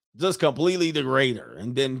 Just completely degrade her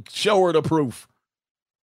and then show her the proof.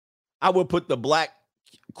 I would put the black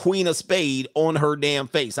Queen of Spade on her damn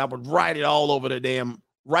face. I would write it all over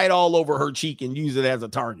right all over her cheek and use it as a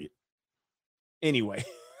target. Anyway.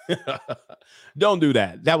 Don't do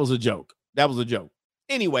that. That was a joke.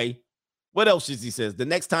 Anyway, what else does he says? The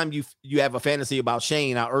next time you have a fantasy about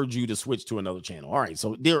Shane, I urge you to switch to another channel. All right.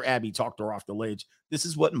 So dear Abby talked her off the ledge. This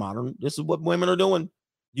is what women are doing.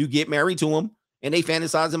 You get married to them and they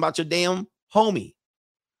fantasize about your damn homie.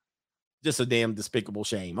 Just a damn despicable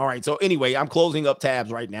shame. All right. So anyway, I'm closing up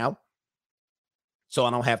tabs right now, so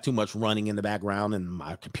I don't have too much running in the background and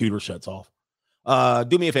my computer shuts off.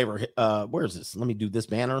 Do me a favor. Where is this? Let me do this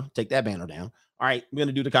banner. Take that banner down. All right. I'm going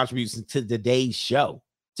to do the contributions to today's show.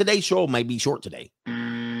 Today's show might be short today.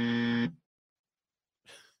 I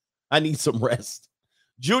need some rest.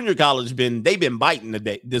 Junior college they've been biting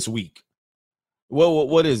this week. Well,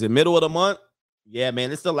 what is it? Middle of the month? Yeah,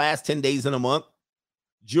 man. It's the last 10 days in a month.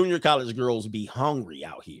 Junior college girls be hungry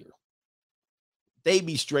out here. They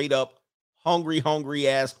be straight up hungry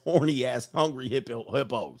ass, horny ass, hungry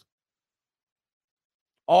hippos.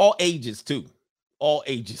 All ages, too. All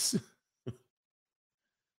ages.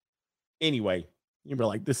 Anyway, you'd be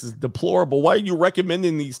like, this is deplorable. Why are you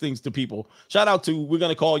recommending these things to people? Shout out to, we're going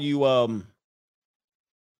to call you,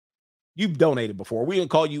 you've donated before. We're going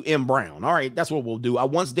to call you M. Brown. All right, that's what we'll do. I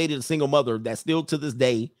once dated a single mother that still to this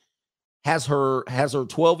day has her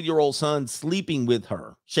 12-year-old son sleeping with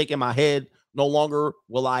her. Shaking my head. No longer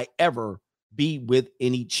will I ever be with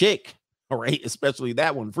any chick. All right, especially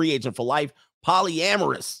that one. Free agent for life.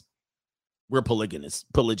 Polyamorous. We're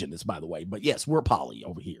polygynous, by the way. But yes, we're poly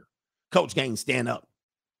over here. Coach Gang, stand up.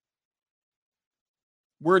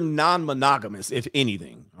 We're non-monogamous, if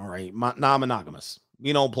anything. All right, non-monogamous.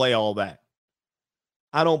 We don't play all that.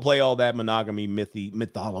 I don't play all that monogamy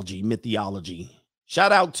mythology.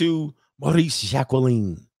 Shout out to Maurice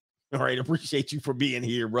Jacqueline. All right, appreciate you for being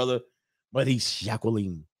here, brother. Maurice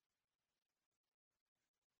Jacqueline.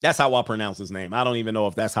 That's how I pronounce his name. I don't even know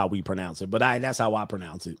if that's how we pronounce it, but that's how I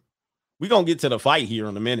pronounce it. We're going to get to the fight here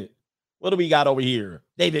in a minute. What do we got over here?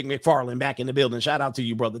 David McFarland back in the building. Shout out to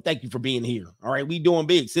you, brother. Thank you for being here. All right, we doing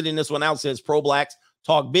big. Sitting this one out says pro blacks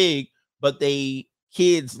talk big, but they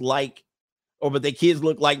kids look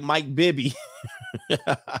like Mike Bibby.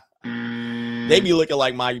 They be looking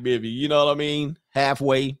like Mike Bibby. You know what I mean?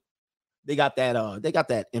 Halfway. They got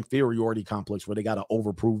that inferiority complex where they got to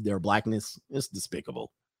overprove their blackness. It's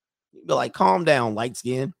despicable. You be like, calm down, light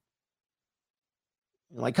skin.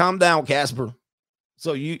 Like, calm down, Casper.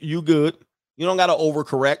 So you good. You don't got to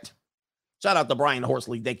overcorrect. Shout out to Brian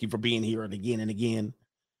Horsley. Thank you for being here and again and again.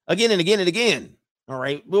 Again and again and again. All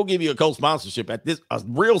right. We'll give you a co-sponsorship a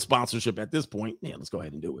real sponsorship at this point. Yeah, let's go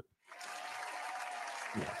ahead and do it.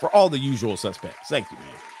 Yeah, for all the usual suspects. Thank you, man.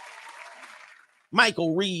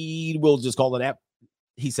 Michael Reed, we'll just call it that.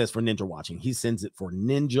 He says for Ninja Watching. He sends it for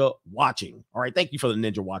Ninja Watching. All right. Thank you for the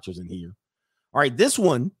Ninja Watchers in here. All right. This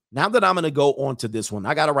one, now that I'm going to go on to this one,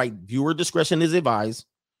 I got to write viewer discretion is advised.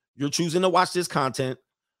 You're choosing to watch this content.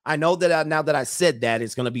 I know that now that I said that,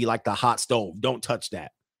 it's going to be like the hot stove. Don't touch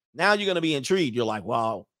that. Now you're going to be intrigued. You're like,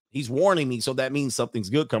 well, he's warning me. So that means something's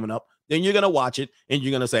good coming up. Then you're going to watch it and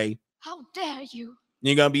you're going to say, how dare you?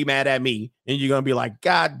 You're going to be mad at me. And you're going to be like,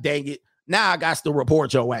 God dang it. Now I got to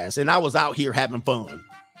report your ass. And I was out here having fun.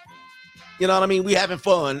 You know what I mean? We having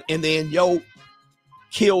fun. And then yo,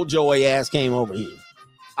 killjoy ass came over here.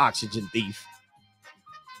 Oxygen thief.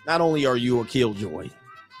 Not only are you a killjoy,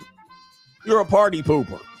 you're a party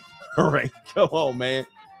pooper. All right. Come on, man.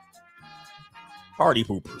 Party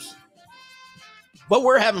poopers. But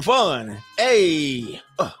we're having fun. Hey.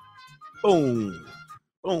 Boom.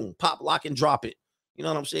 Boom. Pop, lock, and drop it. You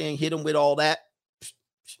know what I'm saying? Hit them with all that.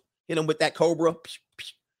 Hit them with that Cobra.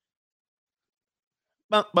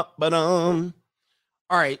 All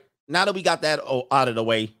right. Now that we got that out of the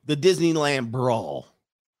way, the Disneyland brawl.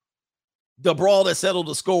 The brawl that settled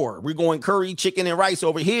the score. We're going curry, chicken, and rice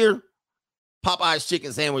over here. Popeye's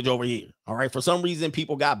chicken sandwich over here. All right. For some reason,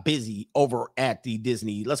 people got busy over at the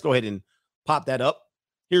Disney. Let's go ahead and pop that up.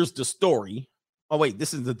 Here's the story. Oh, wait.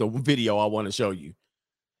 This is the video I want to show you.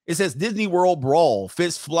 It says Disney World brawl.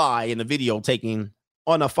 Fists fly in the video taking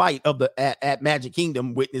on a fight of the at Magic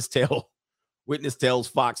Kingdom. Witness tells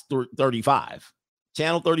Fox 35.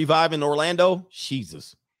 Channel 35 in Orlando.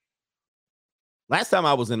 Jesus. Last time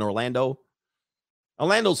I was in Orlando's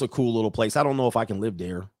a cool little place. I don't know if I can live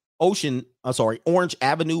there. Orange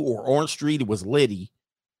Avenue or Orange Street, it was litty.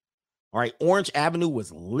 All right, Orange Avenue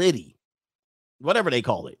was litty. Whatever they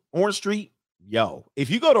call it. Orange Street, yo. If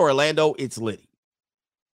you go to Orlando, it's litty.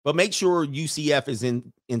 But make sure UCF is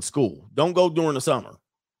in school. Don't go during the summer.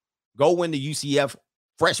 Go when the UCF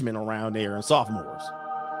freshmen around there and sophomores.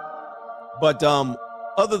 But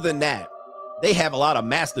other than that, they have a lot of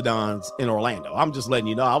mastodons in Orlando. I'm just letting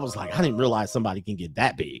you know. I was like, I didn't realize somebody can get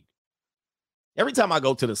that big. Every time I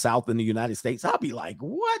go to the South in the United States, I'll be like,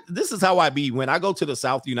 what? This is how I be when I go to the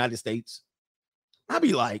South United States. I'll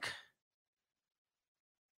be like,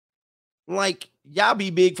 y'all be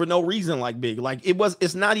big for no reason, like big. Like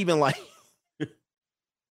it's not even like,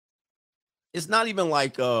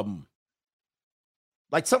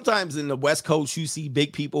 like sometimes in the West Coast, you see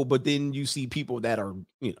big people, but then you see people that are,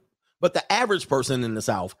 but the average person in the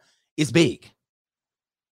South is big.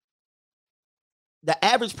 The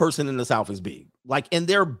average person in the South is big. Like, and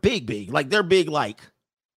they're big. Like, they're big, like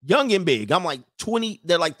young and big. I'm like 20.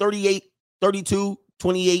 They're like 38, 32,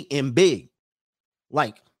 28 and big.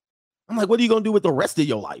 Like, I'm like, what are you going to do with the rest of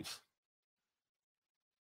your life?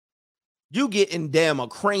 You getting damn a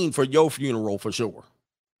crane for your funeral for sure.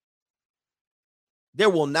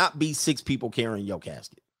 There will not be 6 people carrying your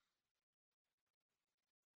casket.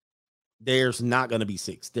 There's not going to be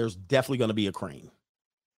 6. There's definitely going to be a crane.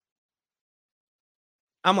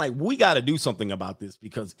 I'm like, we got to do something about this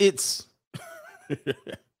because it's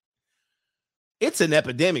It's an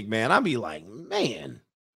epidemic, man. I'd be like, man.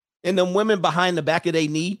 And them women behind the back of their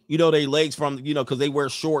knee, you know, their legs from, you know, because they wear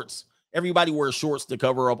shorts. Everybody wears shorts to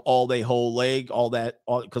cover up all their whole leg, all that,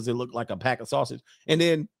 because they look like a pack of sausage. And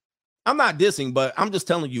then I'm not dissing, but I'm just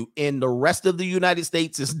telling you, in the rest of the United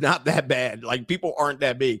States, it's not that bad. Like, people aren't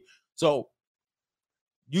that big. So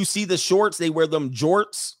you see the shorts, they wear them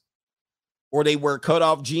jorts, or they wear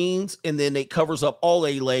cutoff jeans, and then it covers up all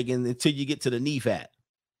their leg until you get to the knee fat.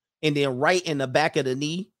 And then right in the back of the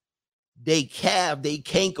knee, they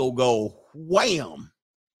cankle go wham.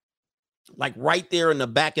 Like right there in the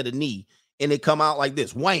back of the knee. And it come out like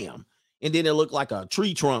this, wham. And then it looked like a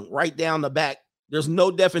tree trunk right down the back. There's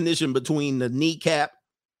no definition between the kneecap.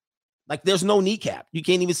 Like, there's no kneecap. You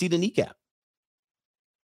can't even see the kneecap.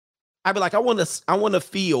 I'd be like, I want to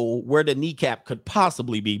feel where the kneecap could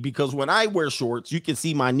possibly be, because when I wear shorts, you can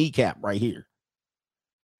see my kneecap right here.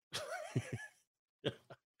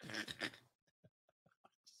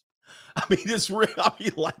 I mean, it's real. I'll be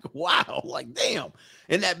like, wow, like, damn.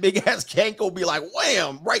 And that big ass cank will be like,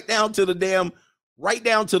 wham, right down to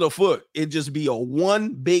the foot. It just be a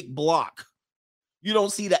one big block. You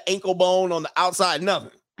don't see the ankle bone on the outside,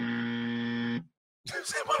 nothing.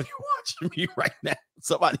 Somebody watching me right now.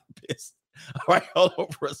 Somebody pissed. All right, hold on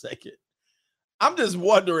for a second. I'm just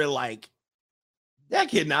wondering, like, that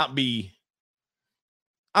cannot be.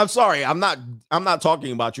 I'm sorry. I'm not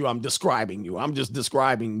talking about you. I'm describing you. I'm just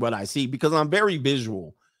describing what I see, because I'm very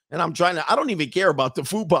visual, and I don't even care about the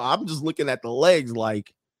fupa. I'm just looking at the legs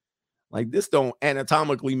like this don't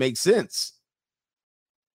anatomically make sense.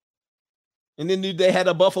 And then they had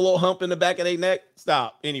a buffalo hump in the back of their neck.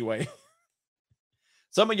 Stop. Anyway,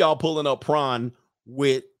 some of y'all pulling up prawn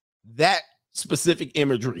with that specific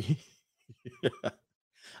imagery.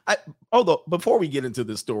 Although, before we get into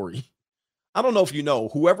this story, I don't know if you know,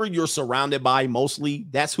 whoever you're surrounded by, mostly,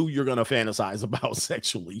 that's who you're going to fantasize about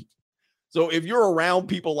sexually. So if you're around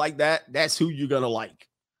people like that, that's who you're going to like.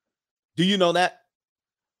 Do you know that?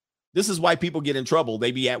 This is why people get in trouble.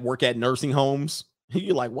 They be at work at nursing homes.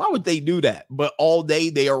 You're like, why would they do that? But all day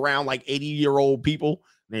they're around like 80-year-old people.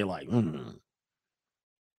 They're like,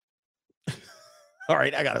 all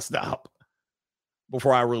right, I got to stop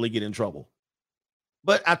before I really get in trouble.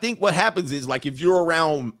 But I think what happens is, like, if you're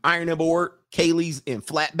around ironing board, Kaylee's, and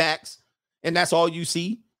flatbacks, and that's all you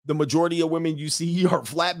see, the majority of women you see are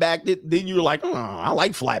flatbacked, then you're like, oh, I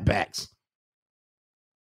like flatbacks.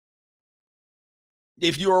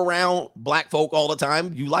 If you're around black folk all the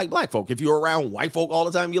time, you like black folk. If you're around white folk all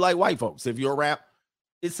the time, you like white folks. If you're around,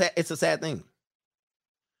 it's a sad thing.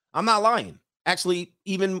 I'm not lying. Actually,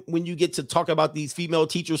 even when you get to talk about these female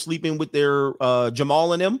teachers sleeping with their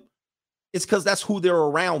Jamal and them, it's because that's who they're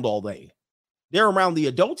around all day. They're around the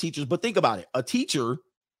adult teachers, but think about it. A teacher,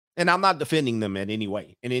 and I'm not defending them in any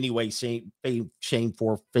way, shame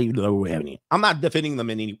for failure. I'm not defending them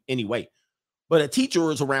in any way, but a teacher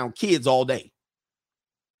is around kids all day.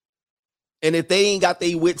 And if they ain't got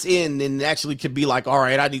their wits in, then actually could be like, all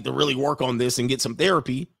right, I need to really work on this and get some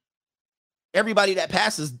therapy. Everybody that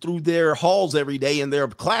passes through their halls every day in their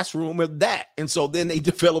classroom with that. And so then they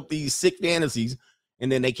develop these sick fantasies,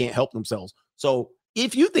 and then they can't help themselves. So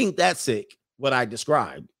if you think that's sick, what I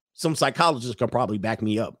described, some psychologists can probably back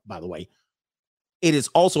me up, by the way. It is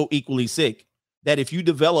also equally sick that if you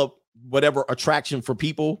develop whatever attraction for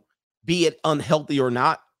people, be it unhealthy or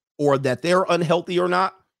not, or that they're unhealthy or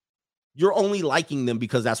not, you're only liking them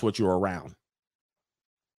because that's what you're around.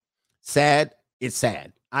 Sad. It's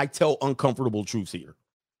sad. I tell uncomfortable truths here.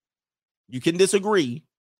 You can disagree,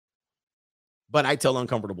 but I tell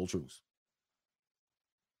uncomfortable truths.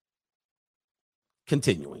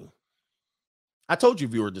 Continuing. I told you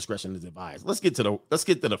viewer discretion is advised. Let's get to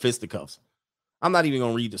the fisticuffs. I'm not even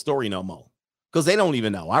going to read the story no more, because they don't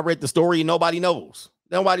even know. I read the story and nobody knows.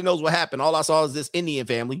 Nobody knows what happened. All I saw is this Indian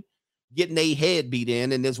family getting their head beat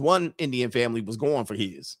in, and this one Indian family was going for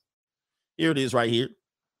his. Here it is right here.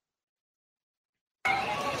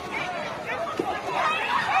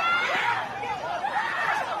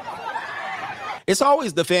 It's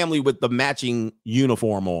always the family with the matching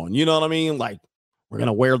uniform on. You know what I mean? Like, we're going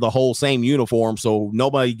to wear the whole same uniform so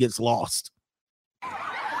nobody gets lost.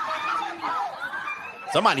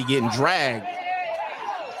 Somebody getting dragged.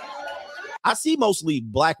 I see mostly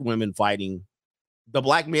black women fighting. The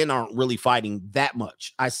black men aren't really fighting that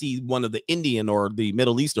much. I see one of the Indian or the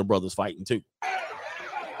Middle Eastern brothers fighting too.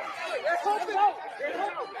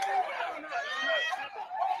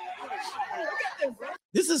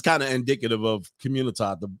 This is kind of indicative of community.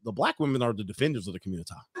 The black women are the defenders of the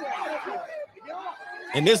community.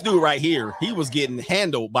 And this dude right here, he was getting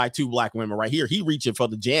handled by two black women right here. He reaching for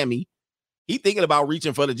the jammy. He thinking about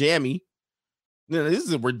reaching for the jammy. This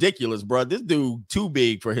is ridiculous, bro. This dude too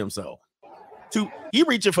big for himself. He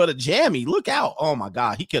reaching for the jammy. Look out. Oh my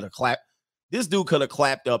God. He could have clapped. This dude could have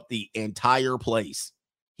clapped up the entire place.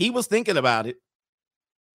 He was thinking about it.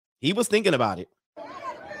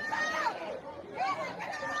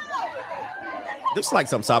 Looks like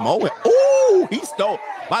some Samoan. Oh, he stole.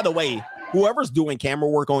 By the way, whoever's doing camera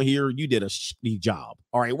work on here, you did a shitty job.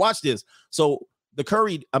 All right, watch this. So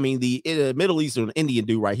the Middle Eastern Indian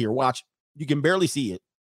dude right here, watch. You can barely see it,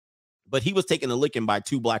 but he was taking a licking by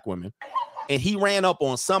two black women, and he ran up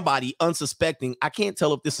on somebody unsuspecting. I can't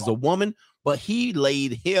tell if this is a woman, but he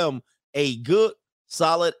laid him a good,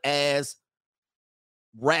 solid ass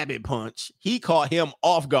rabbit punch. He caught him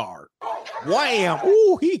off guard. Wham!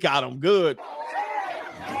 Ooh, he got him good.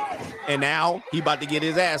 And now he about to get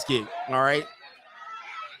his ass kicked. All right.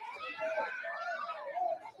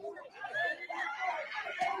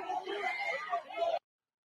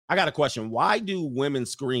 I got a question. Why do women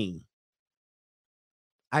scream?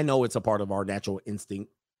 I know it's a part of our natural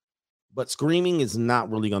instinct, but screaming is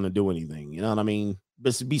not really going to do anything. You know what I mean?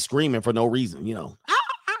 Just be screaming for no reason, you know.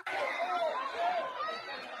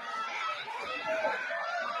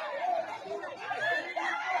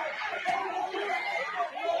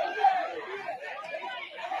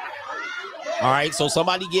 All right, so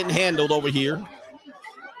somebody getting handled over here.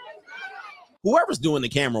 Whoever's doing the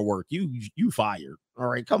camera work, you fired. All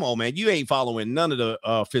right, come on, man. You ain't following none of the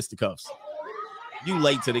fisticuffs. You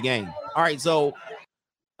late to the game. All right, so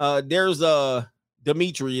there's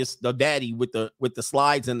Demetrius, the daddy with the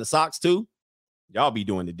slides and the socks too. Y'all be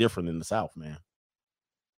doing it different in the South, man.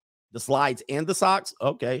 The slides and the socks.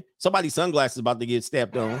 Okay, somebody's sunglasses about to get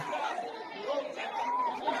stepped on.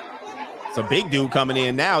 It's a big dude coming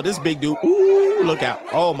in now. This big dude. Ooh, look out.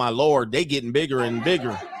 Oh, my Lord. They getting bigger and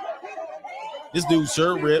bigger. This dude's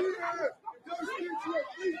shirt ripped.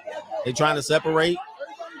 They trying to separate.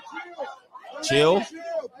 Chill.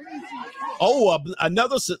 Oh,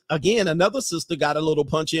 another sister got a little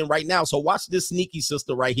punch in right now. So watch this sneaky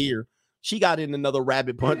sister right here. She got in another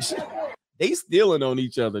rabbit punch. They stealing on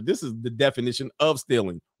each other. This is the definition of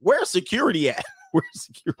stealing. Where's security at? Where's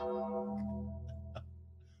security?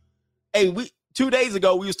 Hey, 2 days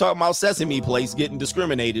ago, we was talking about Sesame Place getting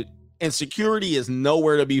discriminated, and security is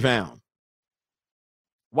nowhere to be found.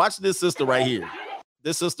 Watch this sister right here.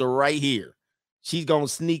 This sister right here. She's going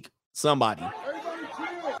to sneak somebody.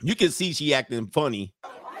 You can see she acting funny.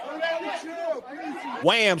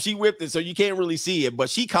 Wham, she whipped it, so you can't really see it, but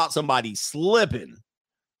she caught somebody slipping.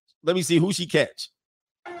 Let me see who she catch.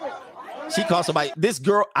 She caught somebody. This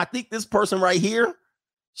girl, I think this person right here,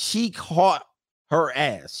 she caught her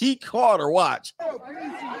ass. She caught her. Watch.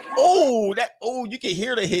 Oh, you can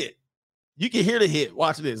hear the hit. You can hear the hit.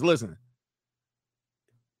 Watch this. Listen.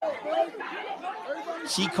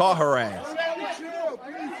 She caught her ass.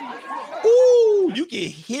 Ooh, you can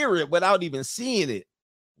hear it without even seeing it.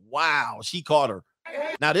 Wow, she caught her.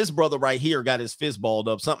 Now, this brother right here got his fist balled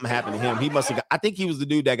up. Something happened to him. He must have got, I think he was the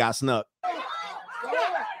dude that got snuck.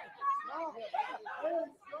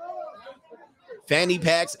 Fanny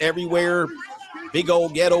packs everywhere. Big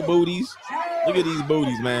old ghetto booties. Look at these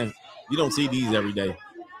booties, man. You don't see these every day.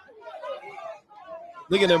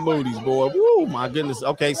 Look at them booties, boy. Woo, my goodness.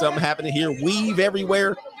 Okay, something happening here. Weave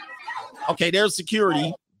everywhere. Okay, there's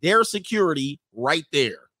security. There's security right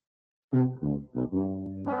there.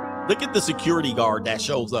 Look at the security guard that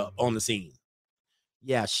shows up on the scene.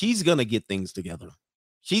 Yeah, she's going to get things together.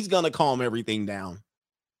 She's going to calm everything down.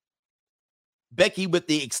 Becky with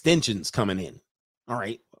the extensions coming in. All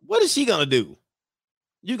right. What is she going to do?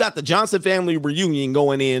 You got the Johnson family reunion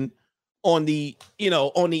going in on the,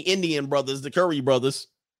 on the Indian brothers, the Curry brothers.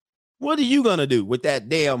 What are you going to do with that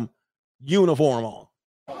damn uniform on?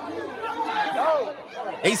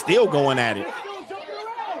 They still going at it.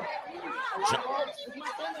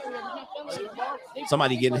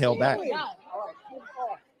 Somebody getting held back.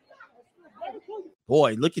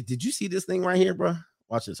 Boy, did you see this thing right here, bro?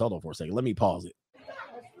 Watch this. Hold on for a second. Let me pause it.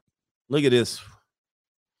 Look at this.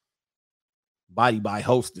 Body by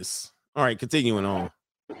Hostess. All right, continuing on.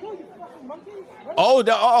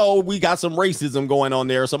 Oh, we got some racism going on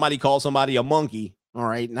there. Somebody called somebody a monkey. All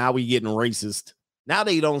right, now we getting racist. Now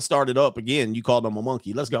they don't start it up again. You call them a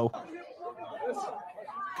monkey. Let's go.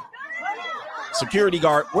 Security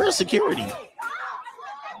guard. Where's security?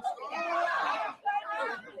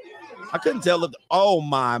 I couldn't tell if. Oh,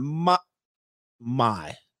 my.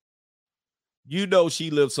 You know she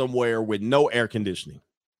lives somewhere with no air conditioning.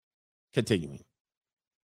 Continuing.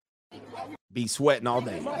 Be sweating all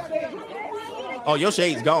day. Oh, your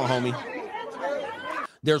shade's gone, homie.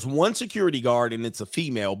 There's one security guard, and it's a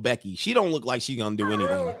female, Becky. She don't look like she's gonna do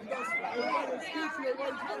anything.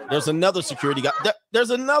 There's another security guard.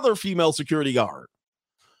 There's another female security guard.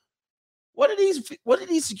 What are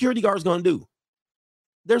these security guards going to do?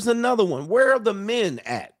 There's another one. Where are the men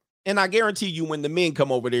at? And I guarantee you when the men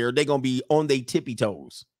come over there, they're going to be on their tippy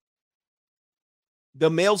toes. The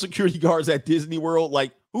male security guards at Disney World,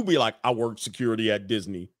 like, who be like, I work security at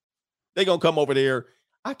Disney. They're going to come over there.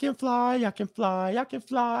 I can fly, I can fly, I can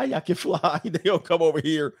fly, I can fly. They're going to come over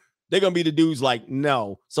here. They're going to be the dudes like,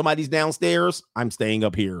 no, somebody's downstairs. I'm staying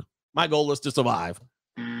up here. My goal is to survive.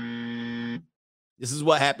 This is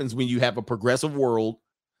what happens when you have a progressive world.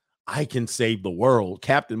 I can save the world.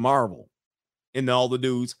 Captain Marvel. And all the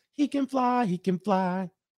dudes, he can fly, he can fly.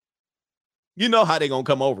 You know how they're going to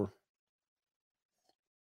come over.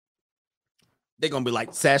 They're going to be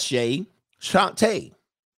like Sashay, Shantae.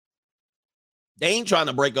 They ain't trying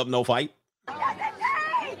to break up no fight.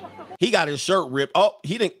 He got his shirt ripped. Oh,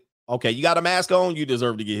 he didn't. Okay, you got a mask on, you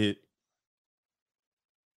deserve to get hit.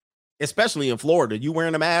 Especially in Florida. You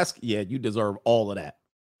wearing a mask? Yeah, you deserve all of that.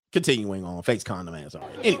 Continuing on, face condom ass. All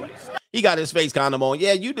right. Anyway, he got his face condom on.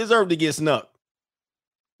 Yeah, you deserve to get snuck.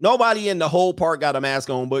 Nobody in the whole park got a mask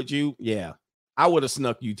on but you. Yeah, I would have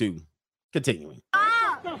snuck you too. Continuing.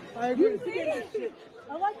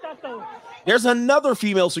 There's another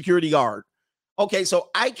female security guard. Okay, so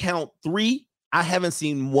I count 3. I haven't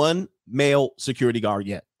seen one male security guard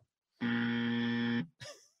yet.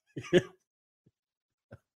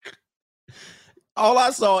 All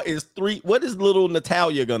I saw is 3. What is little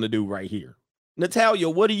Natalia going to do right here? Natalia,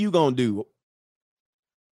 what are you going to do?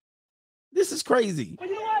 This is crazy. But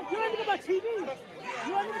you know what? You don't even about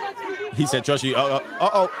TV. He said, trust you.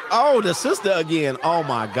 Oh, the sister again. Oh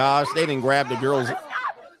my gosh. They didn't grab the girls.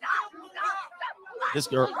 This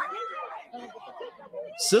girl.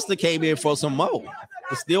 Sister came in for some more.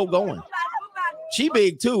 It's still going. She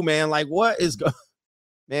big too, man. Like, what is going?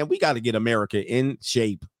 Man, we got to get America in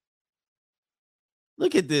shape.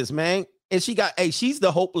 Look at this, man. And she's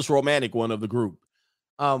the hopeless romantic one of the group.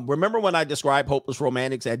 Remember when I described hopeless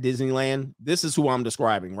romantics at Disneyland? This is who I'm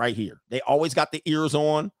describing right here. They always got the ears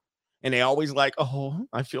on, and they always like, oh,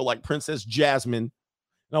 I feel like Princess Jasmine,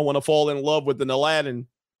 and I want to fall in love with an Aladdin.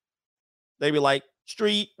 They be like,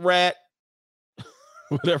 street rat,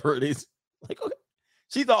 whatever it is. Like, okay.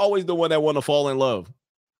 She's always the one that want to fall in love.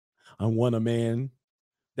 I want a man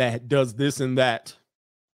that does this and that.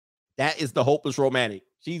 That is the hopeless romantic.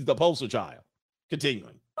 She's the poster child.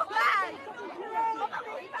 Continuing.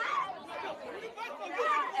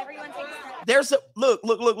 There's a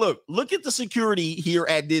look at the security here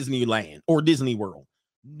at Disneyland or Disney World.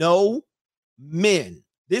 No men.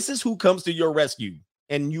 This is who comes to your rescue,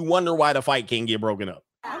 and you wonder why the fight can't get broken up.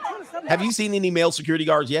 Have you seen any male security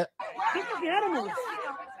guards yet?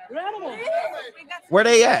 Where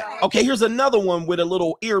they at? Okay, here's another one with a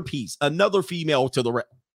little earpiece. Another female to the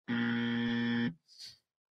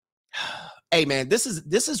Hey man, this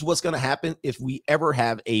is what's going to happen if we ever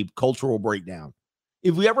have a cultural breakdown.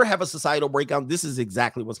 If we ever have a societal breakdown, this is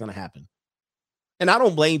exactly what's going to happen. And I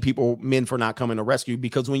don't blame men for not coming to rescue,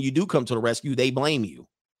 because when you do come to the rescue, they blame you.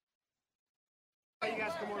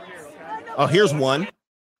 Oh, here's one.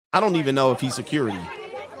 I don't even know if he's security.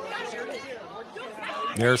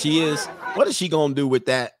 There she is. What is she going to do with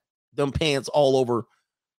that? Them pants all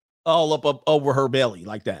up over her belly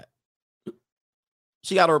like that.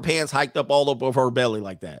 She got her pants hiked up all up over her belly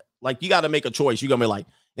like that. Like, you got to make a choice. You're going to be like,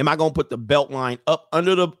 am I going to put the belt line up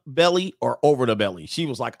under the belly or over the belly? She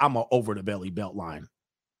was like, I'm a over the belly belt line.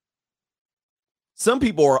 Some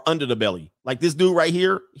people are under the belly. Like this dude right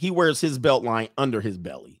here, he wears his belt line under his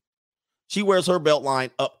belly. She wears her belt line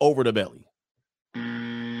up over the belly.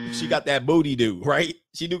 She got that booty do, right?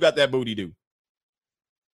 She do got that booty do.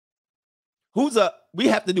 We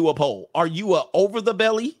have to do a poll. Are you a over the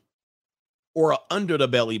belly or a under the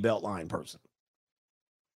belly belt line person?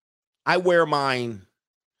 I wear mine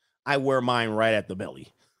right at the belly.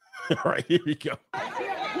 All right, here we go.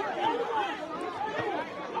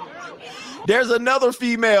 There's another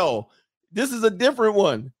female. This is a different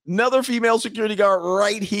one. Another female security guard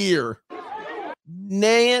right here.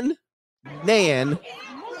 Nan,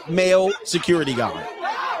 male security guard.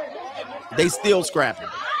 They still scrapping.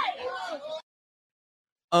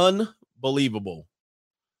 Unbelievable.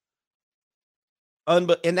 And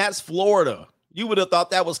that's Florida. You would have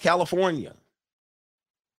thought that was California.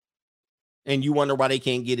 And you wonder why they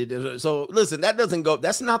can't get it. So listen,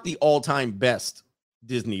 that's not the all-time best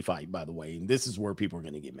Disney fight, by the way. And this is where people are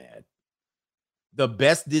going to get mad. The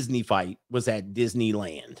best Disney fight was at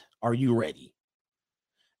Disneyland. Are you ready?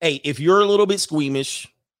 Hey, if you're a little bit squeamish,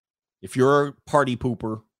 if you're a party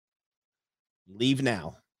pooper, leave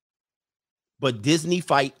now. But Disney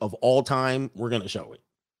fight of all time, we're going to show it.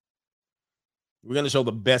 We're going to show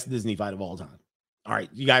the best Disney fight of all time. All right,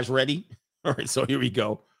 you guys ready? All right, so here we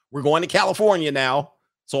go. We're going to California now.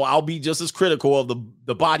 So I'll be just as critical of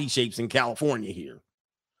the body shapes in California here.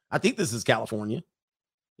 I think this is California.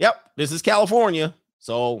 Yep, this is California.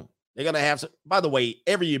 So they're going to have some. By the way,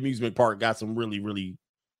 every amusement park got some really, really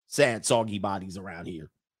sad, soggy bodies around here.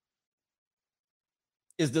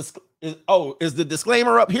 Is the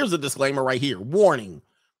disclaimer up? Here's the disclaimer right here. Warning.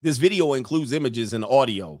 This video includes images and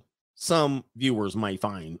audio some viewers might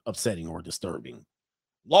find upsetting or disturbing.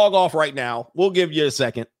 Log off right now. We'll give you a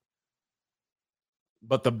second.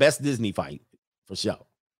 But the best Disney fight for sure.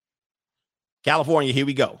 California, here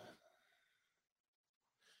we go.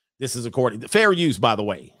 This is according to fair use, by the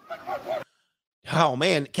way. Oh,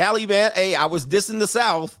 man. Cali, man. Hey, I was dissing the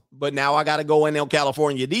South, but now I got to go in on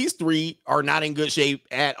California. These three are not in good shape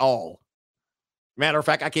at all. Matter of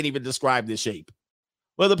fact, I can't even describe this shape.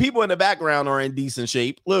 Well, the people in the background are in decent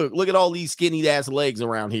shape. Look at all these skinny ass legs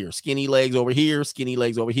around here. Skinny legs over here, skinny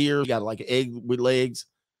legs over here. You got like an egg with legs.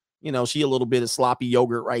 You know, she a little bit of sloppy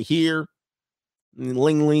yogurt right here.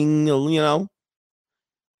 Ling, you know.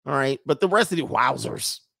 All right. But the rest of the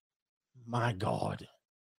wowzers. My God.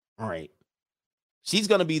 All right. She's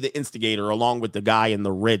going to be the instigator along with the guy in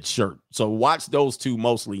the red shirt. So watch those two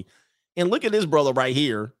mostly. And look at this brother right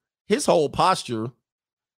here. His whole posture.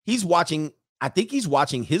 He's watching. I think he's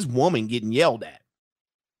watching his woman getting yelled at.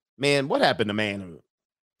 Man, what happened to manhood?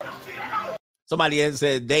 Somebody has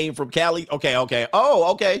said Dane from Cali. Okay.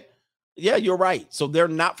 Oh, okay. Yeah, you're right. So they're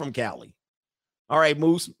not from Cali. All right,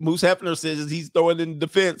 Moose Hefner says he's throwing in the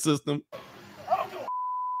defense system.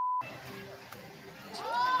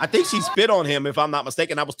 I think she spit on him, if I'm not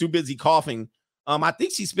mistaken. I was too busy coughing. I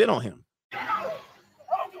think she spit on him.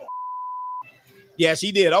 Yeah,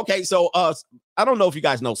 she did. Okay, so I don't know if you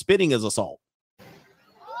guys know, spitting is assault.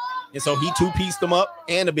 And so he two-pieced them up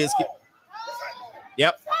and a biscuit.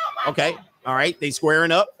 Yep. Okay. All right. They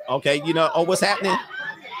squaring up. Okay. You know, what's happening?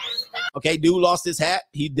 Okay. Dude lost his hat.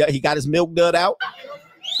 He got his milk dud out.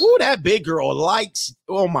 Ooh, that big girl likes.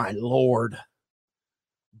 Oh, my Lord.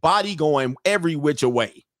 Body going every which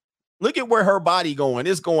way. Look at where her body going.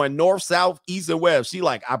 It's going north, south, east, and west. She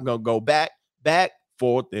like, I'm going to go back,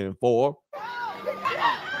 forth, and forth.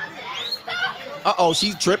 Uh-oh,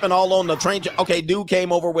 she's tripping all on the train. Okay, dude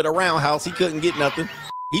came over with a roundhouse. He couldn't get nothing.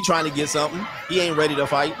 He trying to get something. He ain't ready to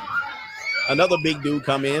fight. Another big dude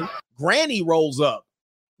come in. Granny rolls up.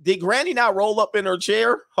 Did Granny not roll up in her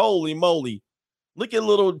chair? Holy moly. Look at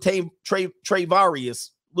little Travarius.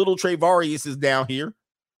 Little Travarius is down here.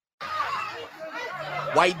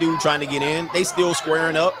 White dude trying to get in. They still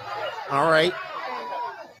squaring up. All right.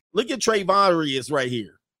 Look at Travarius right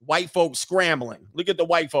here. White folks scrambling. Look at the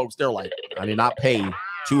white folks. They're like, I did not pay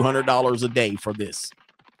 $200 a day for this.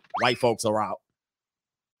 White folks are out.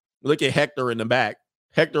 Look at Hector in the back.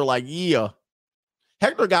 Hector like, yeah.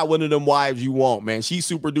 Hector got one of them wives you want, man. She's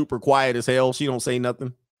super duper quiet as hell. She don't say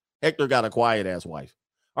nothing. Hector got a quiet ass wife.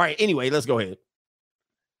 All right, anyway, let's go ahead.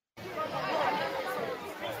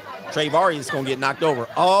 Travarius is going to get knocked over.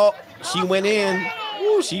 Oh, she went in.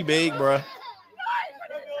 Ooh, she big, bruh.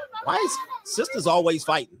 Why is sisters always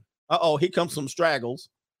fighting? Uh-oh, here comes some straggles.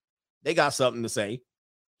 They got something to say.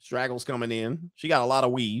 Straggles coming in. She got a lot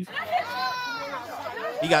of weave.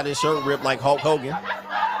 He got his shirt ripped like Hulk Hogan.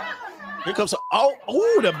 Here comes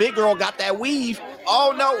ooh, the big girl got that weave.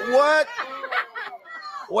 Oh, no, what?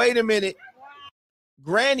 Wait a minute.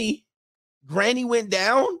 Granny went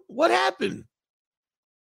down? What happened?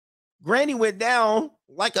 Granny went down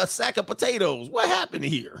like a sack of potatoes. What happened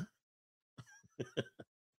here?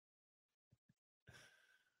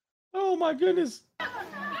 Oh, my goodness.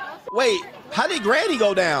 Wait, how did Granny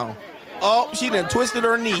go down? Oh, she done twisted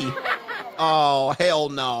her knee. Oh, hell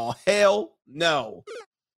no. Hell no.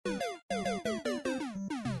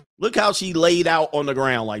 Look how she laid out on the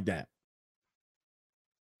ground like that.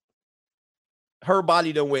 Her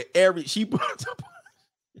body done went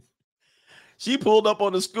she pulled up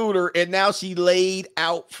on the scooter and now she laid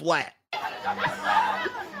out flat.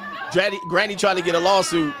 Granny trying to get a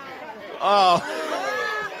lawsuit. Oh.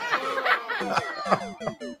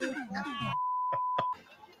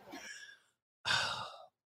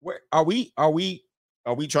 Where are we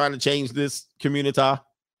trying to change this community?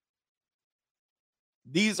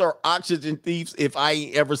 These are oxygen thieves if I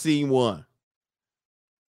ain't ever seen one.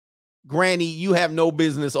 Granny, you have no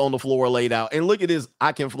business on the floor laid out. And look at this,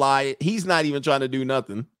 I can fly. He's not even trying to do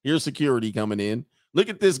nothing. Here's security coming in. Look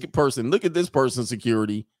at this person. Look at this person's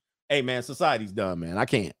security. Hey, man, society's done, man. I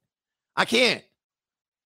can't.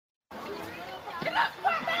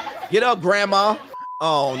 Get up, Grandma.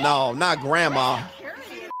 Oh, no, not Grandma.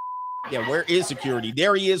 Yeah, where is security?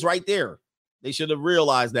 There he is right there. They should have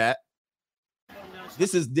realized that.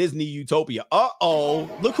 This is Disney Utopia. Uh-oh.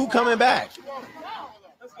 Look who coming back.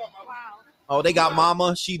 Oh, they got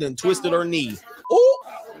mama. She done twisted her knee. Oh,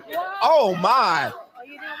 oh my.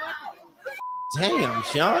 Damn,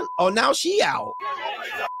 Sean. Oh, now she out.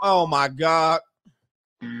 Oh my God.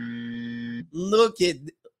 Look at.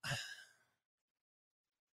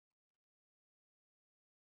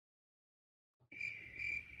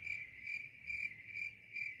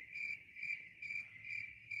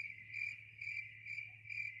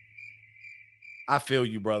 I feel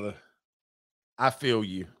you, brother. I feel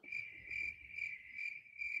you.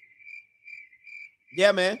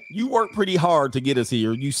 Yeah, man. You worked pretty hard to get us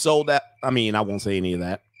here. You sold that. I mean, I won't say any of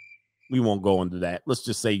that. We won't go into that. Let's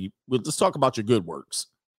just say, let's talk about your good works.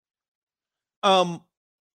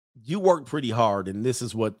 You worked pretty hard, and this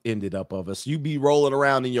is what ended up of us. You be rolling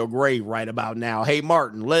around in your grave right about now. Hey,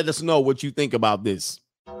 Martin, let us know what you think about this.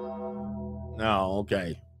 No,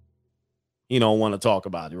 okay. He don't want to talk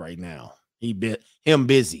about it right now. Him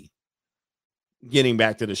busy getting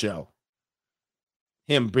back to the show.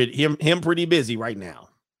 Him pretty busy right now.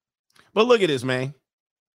 But look at this, man.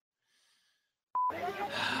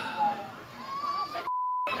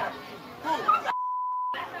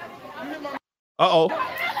 Uh-oh.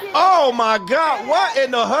 Oh, my God. What in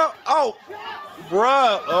the hell? Oh,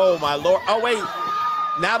 bruh. Oh, my Lord. Oh, wait.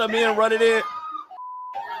 Now the men running in.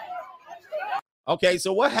 Okay,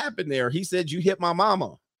 so what happened there? He said, you hit my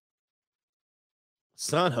mama.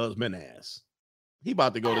 Son husband ass. He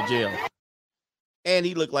about to go to jail. And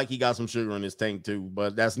he looked like he got some sugar in his tank too,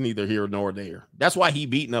 but that's neither here nor there. That's why he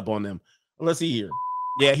beating up on them. Let's see here.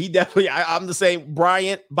 Yeah, he definitely, I'm the same.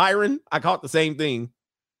 Byron, I caught the same thing.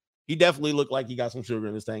 He definitely looked like he got some sugar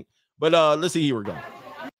in his tank. But let's see, here we go.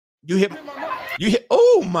 You hit,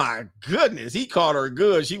 oh my goodness. He caught her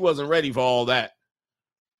good. She wasn't ready for all that.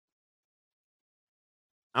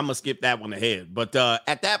 I'm going to skip that one ahead. But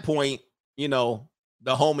at that point, you know,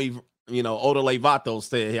 the homie, you know, Odele Vato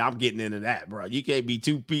said, hey, I'm getting into that, bro. You can't be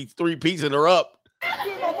 3 piecing her up.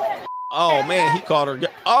 Oh, man, he caught her.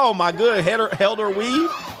 Oh, my good. Held her weave.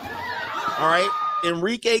 All right.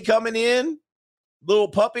 Enrique coming in. Little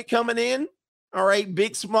Puppet coming in. All right.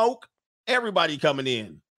 Big Smoke. Everybody coming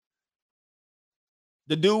in.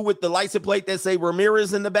 The dude with the license plate that say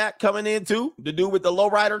Ramirez in the back coming in, too. The dude with the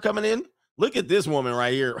lowrider coming in. Look at this woman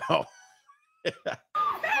right here. Oh.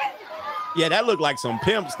 Yeah, that looked like some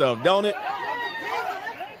pimp stuff, don't it?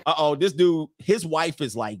 Uh-oh, this dude, his wife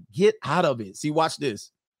is like, get out of it. See, watch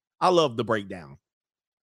this. I love the breakdown.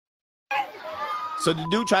 So the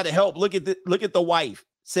dude tried to help. Look at the wife.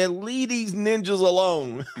 Said, leave these ninjas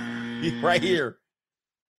alone. Right here.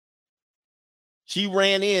 She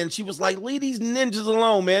ran in. She was like, leave these ninjas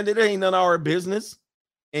alone, man. That ain't none of our business.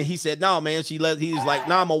 And he said, no, man. He's like,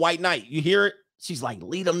 no, I'm a white knight. You hear it? She's like,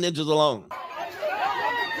 leave them ninjas alone.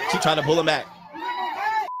 She tried to pull him back.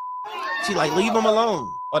 She like, leave him alone.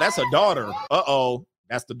 Oh, that's a daughter. Uh-oh.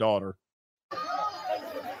 That's the daughter.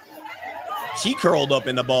 She curled up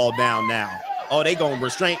in the ball down now. Oh, they going to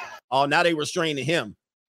restrain. Oh, now they restraining him.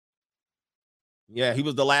 Yeah, he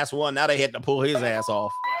was the last one. Now they had to pull his ass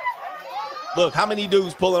off. Look, how many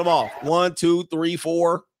dudes pulling him off? 1, 2, 3,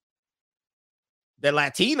 4. The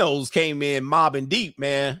Latinos came in mobbing deep,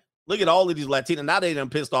 man. Look at all of these Latinos. Now they done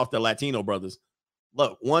pissed off the Latino brothers.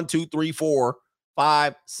 Look, 1, 2, 3, 4,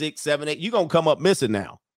 5, 6, 7, 8. You're going to come up missing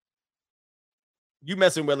now. You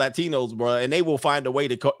messing with Latinos, bro, and they will find a way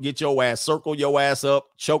to get your ass, circle your ass up,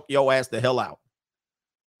 choke your ass the hell out.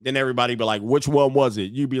 Then everybody be like, which one was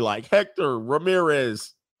it? You be like, Hector,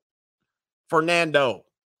 Ramirez, Fernando.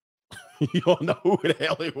 You don't know who the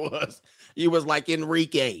hell it was. He was like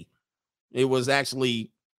Enrique. It was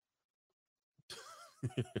actually,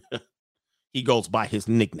 he goes by his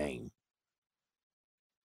nickname.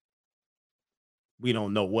 We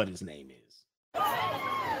don't know what his name is.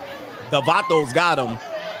 The Vatos got him.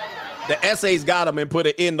 The essays got him and put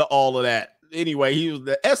an end to all of that. Anyway,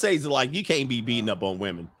 the essays are like, you can't be beating up on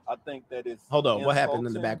women. I think that is. Hold on, what happened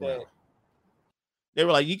in the background? They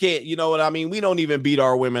were like, you can't, you know what I mean? We don't even beat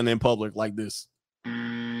our women in public like this.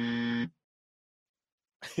 In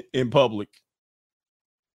public.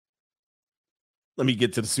 Let me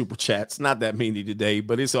get to the super chats. Not that many today,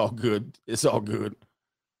 but it's all good. It's all good.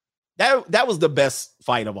 That was the best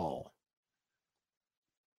fight of all.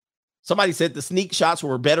 Somebody said the sneak shots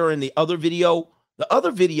were better in the other video. The other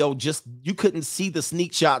video, just you couldn't see the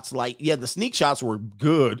sneak shots. Like, yeah, the sneak shots were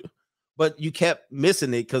good, but you kept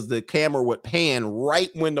missing it because the camera would pan right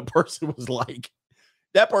when the person was like,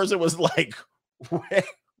 that person was like,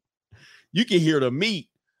 you can hear the meat.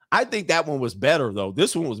 I think that one was better, though.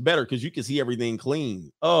 This one was better because you can see everything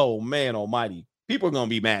clean. Oh, man almighty. People are going to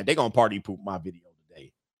be mad. They're going to party poop my video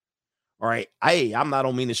today. All right. Hey, I'm not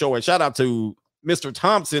on mean to show it. Shout out to Mr.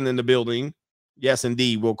 Thompson in the building. Yes,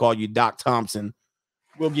 indeed. We'll call you Doc Thompson.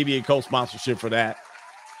 We'll give you a co-sponsorship for that.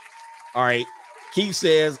 All right. Keith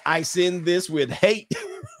says, I send this with hate.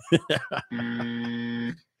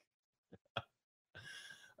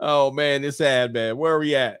 Oh, man, it's sad, man. Where are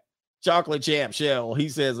we at? Chocolate Champ Shell. He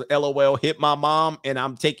says, LOL, hit my mom, and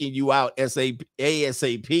I'm taking you out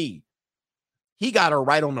ASAP. He got her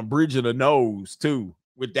right on the bridge of the nose, too,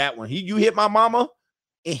 with that one. You hit my mama,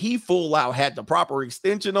 and he full out had the proper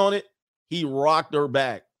extension on it. He rocked her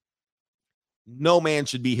back. No man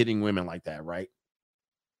should be hitting women like that, right?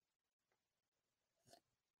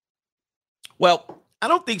 Well, I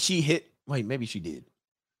don't think she hit. Wait, maybe she did.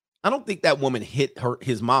 I don't think that woman hit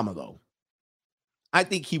his mama, though. I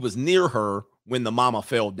think he was near her when the mama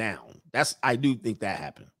fell down. I do think that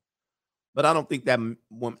happened. But I don't think that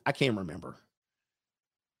woman, I can't remember.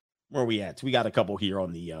 Where are we at? We got a couple here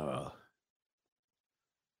on the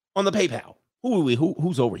PayPal.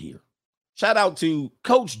 Who's over here? Shout out to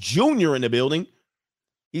Coach Junior in the building.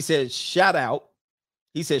 He says, shout out.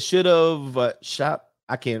 He says, should have shot.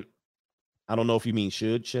 I don't know if you mean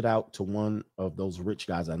shout out to one of those rich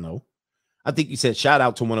guys I know. I think you said shout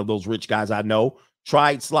out to one of those rich guys I know.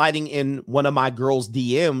 Tried sliding in one of my girl's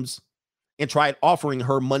DMs and tried offering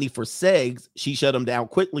her money for segs. She shut him down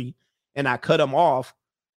quickly, and I cut him off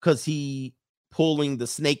because he pulling the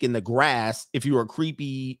snake in the grass. If you're a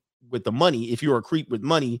creepy with the money, if you're a creep with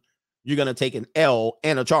money, you're going to take an L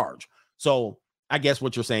and a charge. So I guess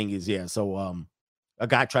what you're saying is, yeah. So a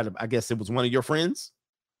guy tried to, I guess it was one of your friends.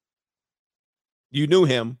 You knew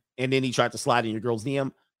him, and then he tried to slide in your girl's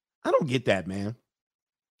DM. I don't get that, man.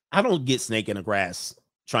 I don't get snake in the grass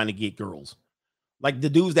trying to get girls. Like the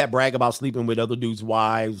dudes that brag about sleeping with other dudes'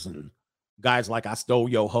 wives and guys like I stole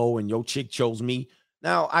your hoe and your chick chose me.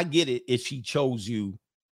 Now, I get it if she chose you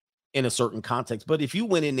in a certain context. But if you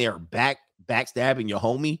went in there backstabbing your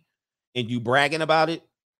homie and you bragging about it,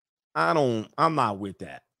 I'm not with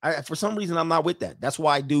that. For some reason, I'm not with that. That's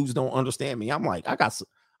why dudes don't understand me. I'm like,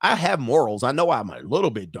 I have morals. I know I'm a little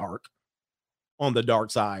bit dark on the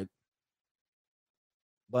dark side.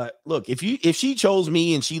 But look, if she chose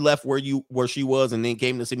me and she left where she was and then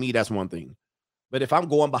came to see me, that's one thing. But if I'm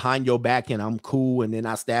going behind your back and I'm cool and then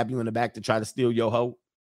I stab you in the back to try to steal your hoe,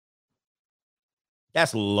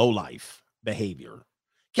 that's low life behavior.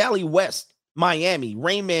 Cali West, Miami,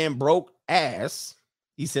 Rain Man broke ass.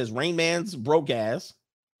 He says Rain Man's broke ass.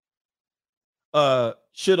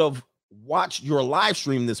 Should have watched your live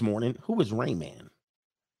stream this morning. Who is Rain Man?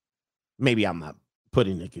 Maybe I'm not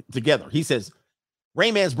putting it together. He says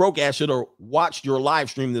Rain Man's broke ass should have watched your live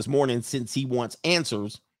stream this morning since he wants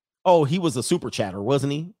answers. Oh, he was a super chatter,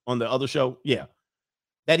 wasn't he, on the other show? Yeah.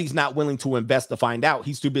 That he's not willing to invest to find out.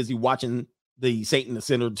 He's too busy watching the Satan the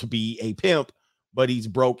Sinner to be a pimp, but he's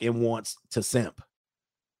broke and wants to simp.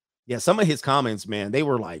 Yeah, some of his comments, man, they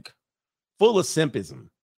were like full of simpism.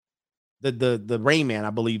 The Rain Man,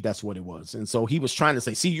 I believe that's what it was. And so he was trying to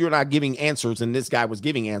say, see, you're not giving answers, and this guy was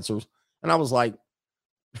giving answers. And I was like,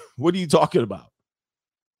 what are you talking about?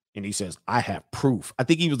 And he says, I have proof. I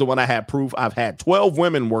think he was the one I had proof. I've had 12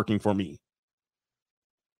 women working for me.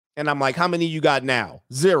 And I'm like, how many you got now?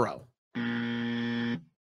 0.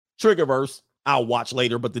 Triggerverse, I'll watch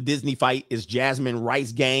later, but the Disney fight is Jasmine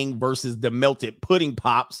Rice Gang versus the Melted Pudding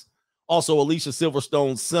Pops. Also, Alicia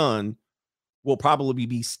Silverstone's son will probably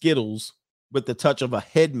be Skittles with the touch of a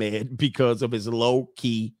head med because of his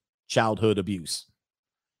low-key childhood abuse.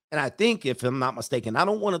 And I think, if I'm not mistaken, I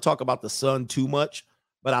don't want to talk about the son too much,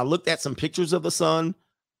 but I looked at some pictures of the son,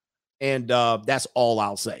 and that's all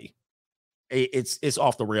I'll say. It's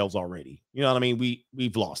off the rails already. You know what I mean?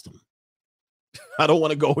 We've lost him. I don't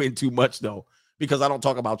want to go in too much, though, because I don't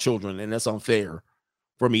talk about children, and that's unfair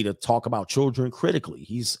for me to talk about children critically.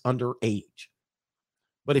 He's underage.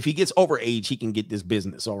 But if he gets over age, he can get this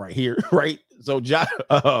business. All right, here, right? So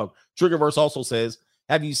Triggerverse also says,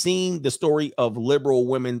 have you seen the story of liberal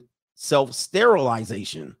women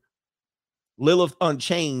self-sterilization? Lilith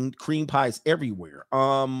Unchained, cream pies everywhere.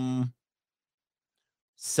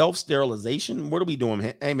 Self-sterilization? What are we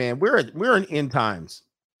doing? Hey, man, we're in end times.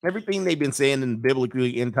 Everything they've been saying in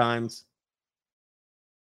biblically end times,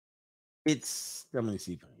 let me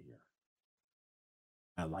see.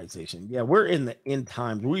 Sterilization. Yeah, we're in the end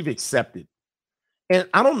times. We've accepted. And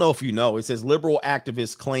I don't know if you know, it says liberal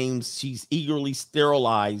activist claims she's eagerly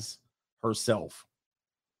sterilized herself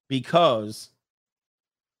because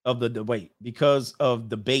of the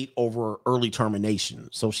debate over early termination.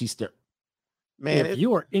 So she's Man, if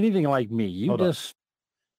you are anything like me, you just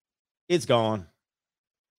it's gone.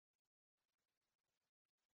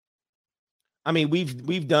 I mean,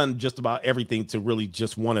 we've done just about everything to really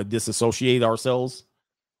just want to disassociate ourselves.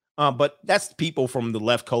 But that's people from the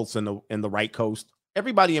left coast and the right coast.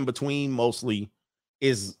 Everybody in between mostly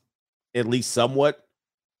is at least somewhat,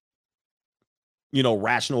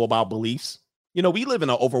 rational about beliefs. We live in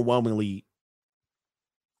an overwhelmingly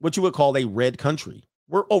what you would call a red country.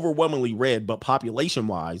 We're overwhelmingly red, but population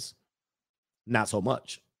wise, not so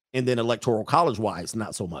much. And then electoral college wise,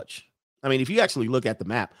 not so much. I mean, if you actually look at the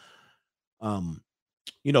map, the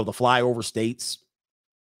flyover states,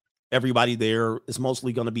 everybody there is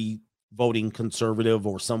mostly going to be voting conservative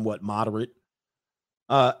or somewhat moderate.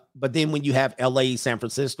 But then when you have LA, San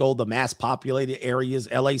Francisco, the mass populated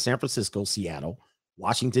areas, LA, San Francisco, Seattle,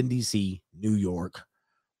 Washington, D.C., New York,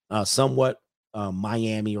 somewhat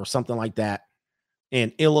Miami or something like that,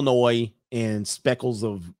 and Illinois and speckles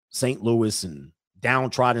of St. Louis and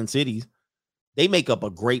downtrodden cities, they make up a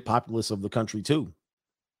great populace of the country too.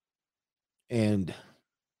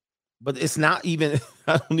 But it's not even,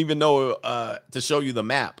 I don't even know to show you the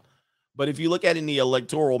map. But if you look at it in the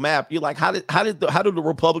electoral map, you're like, how did the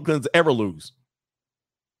Republicans ever lose?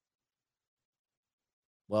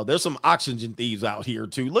 Well, there's some oxygen thieves out here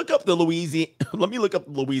too. Look up the Louisiana. Let me look up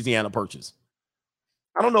the Louisiana Purchase.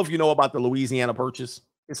 I don't know if you know about the Louisiana Purchase.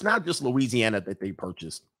 It's not just Louisiana that they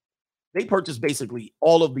purchased. They purchased basically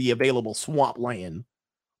all of the available swamp land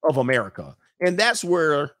of America. And that's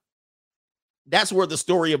where the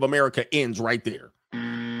story of America ends right there.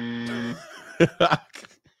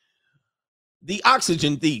 The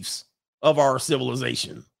oxygen thieves of our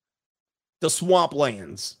civilization, the swamp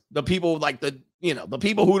lands, the people like the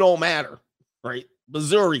people who don't matter, right?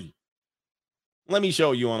 Missouri. Let me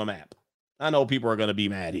show you on a map. I know people are going to be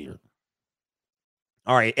mad here.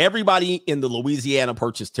 All right. Everybody in the Louisiana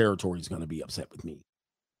Purchase territory is going to be upset with me.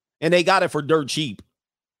 And they got it for dirt cheap.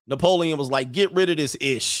 Napoleon was like, get rid of this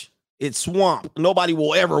ish. It's swamp. Nobody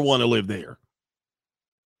will ever want to live there.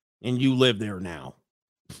 And you live there now.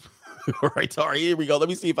 All right, here we go. Let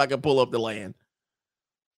me see if I can pull up the land.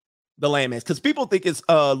 The landmass. Because people think it's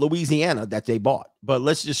Louisiana that they bought. But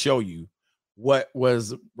let's just show you what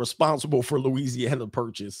was responsible for Louisiana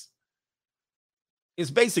Purchase. It's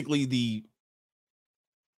basically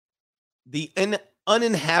the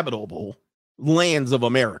uninhabitable lands of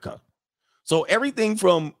America. So everything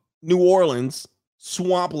from New Orleans,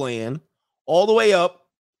 swampland, all the way up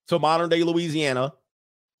to modern day Louisiana,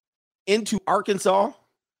 into Arkansas,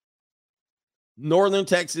 northern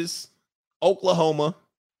Texas, Oklahoma.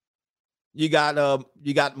 You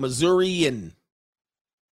got Missouri and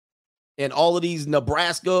all of these,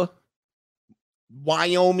 Nebraska,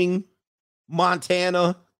 Wyoming,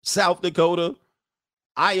 Montana, South Dakota,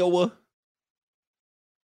 Iowa.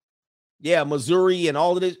 Yeah, Missouri and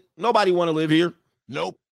all of this. Nobody want to live here.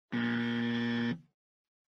 Nope.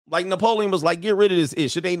 Like Napoleon was like, get rid of this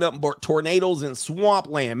ish. It ain't nothing but tornadoes and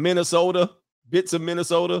swampland. Minnesota, bits of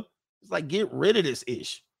Minnesota. It's like, get rid of this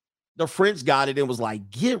ish. The French got it and was like,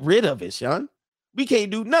 get rid of it, son. We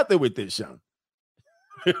can't do nothing with this, son.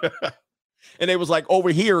 And they was like, over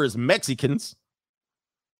here is Mexicans.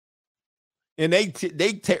 And they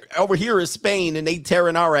over here is Spain, and they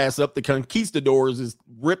tearing our ass up. The conquistadors is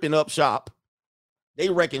ripping up shop. They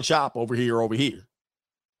wrecking shop over here.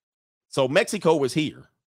 So Mexico was here.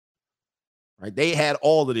 Right? They had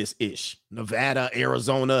all of this ish. Nevada,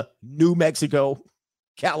 Arizona, New Mexico,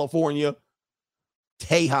 California,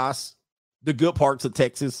 Tejas, the good parts of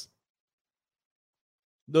Texas,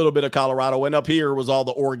 a little bit of Colorado, and up here was all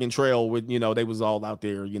the Oregon Trail with, they was all out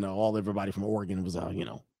there, all everybody from Oregon was out,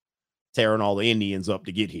 tearing all the Indians up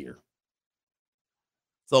to get here.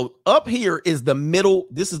 So up here is the middle.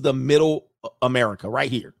 This is the middle America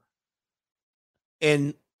right here.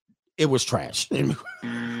 And it was trash. They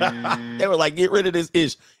were like, get rid of this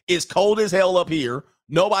ish. It's cold as hell up here.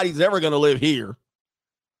 Nobody's ever going to live here.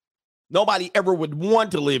 Nobody ever would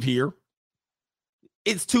want to live here.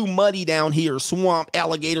 It's too muddy down here. Swamp,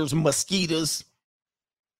 alligators, mosquitoes.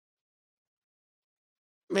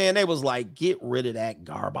 Man, they was like, get rid of that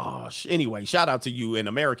garbage. Anyway, shout out to you, An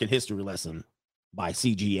American History Lesson by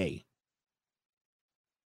CGA.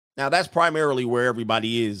 Now, that's primarily where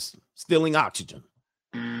everybody is stealing oxygen.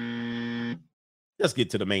 Let's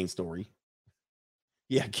get to the main story.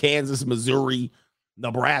 Yeah, Kansas, Missouri,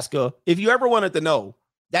 Nebraska. If you ever wanted to know,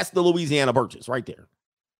 that's the Louisiana Purchase right there.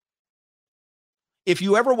 If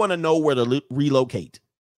you ever want to know where to relocate,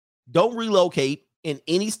 don't relocate in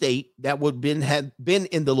any state that have been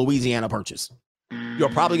in the Louisiana Purchase. You're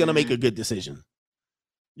probably going to make a good decision.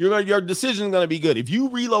 Your decision is going to be good. If you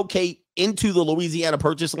relocate into the Louisiana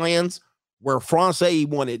Purchase lands where Francais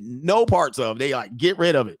wanted no parts of, they like, get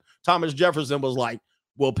rid of it. Thomas Jefferson was like,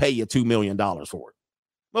 we'll pay you $2 million for it.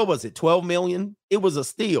 What was it, 12 million? It was a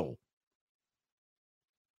steal.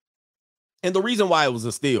 And the reason why it was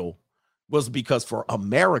a steal was because for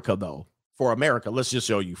America, let's just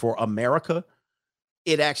show you, for America,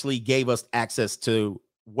 it actually gave us access to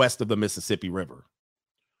west of the Mississippi River.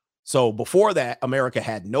 So before that, America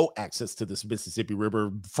had no access to this Mississippi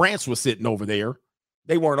River. France was sitting over there.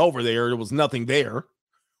 They weren't over there. There was nothing there.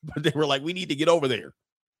 But they were like, we need to get over there.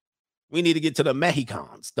 We need to get to the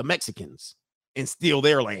Mexicans, the Mexicans, and steal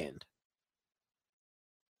their land.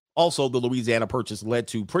 Also, the Louisiana Purchase led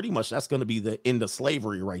to pretty much that's going to be the end of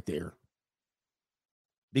slavery right there.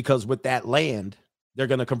 Because with that land, they're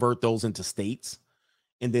going to convert those into states.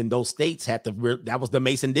 And then those states had to, that was the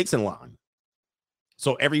Mason-Dixon line.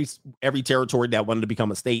 So every territory that wanted to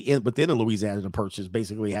become a state within the Louisiana Purchase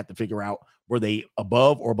basically had to figure out were they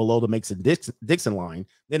above or below the Mason-Dixon line.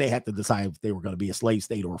 Then they had to decide if they were going to be a slave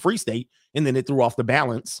state or a free state. And then it threw off the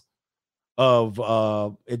balance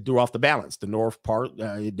the North part.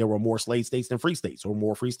 There were more slave states than free states, or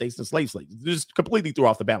more free states than slave states. It just completely threw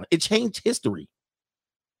off the balance. It changed history.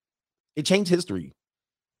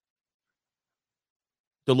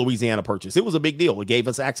 The Louisiana Purchase. It was a big deal. It gave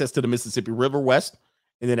us access to the Mississippi River west,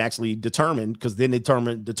 and then actually determined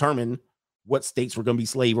what states were going to be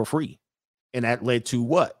slave or free. And that led to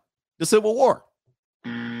what? The Civil War.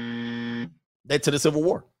 Led to the Civil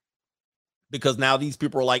War. Because now these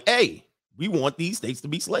people are like, hey, we want these states to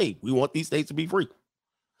be slave. We want these states to be free.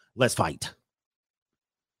 Let's fight.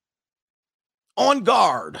 On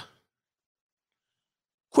guard.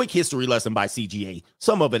 Quick history lesson by CGA.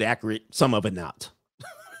 Some of it accurate, some of it not.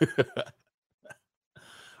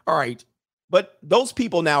 All right. But those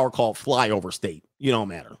people now are called flyover state. You don't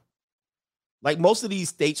matter. Like most of these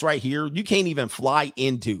states right here, you can't even fly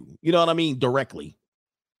into, you know what I mean? Directly.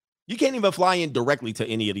 You can't even fly in directly to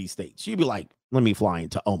any of these states. You'd be like, let me fly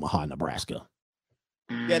into Omaha, Nebraska.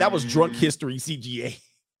 Yeah, that was drunk history, CGA.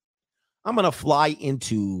 I'm going to fly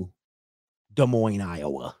into Des Moines,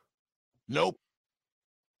 Iowa. Nope.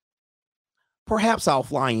 Perhaps I'll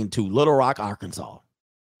fly into Little Rock, Arkansas.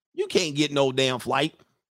 You can't get no damn flight.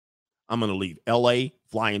 I'm going to leave LA,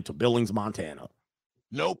 fly into Billings, Montana.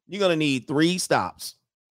 Nope. You're going to need 3 stops.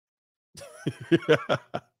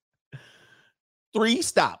 3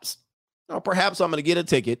 stops. Or perhaps I'm going to get a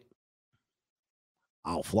ticket.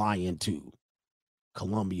 I'll fly into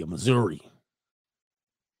Columbia, Missouri.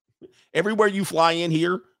 Everywhere you fly in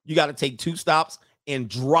here, you got to take 2 stops and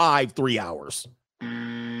drive 3 hours.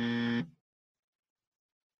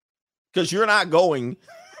 Because you're not going.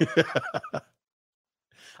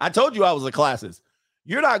 I told you I was a classist.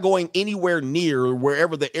 You're not going anywhere near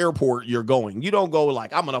wherever the airport you're going. You don't go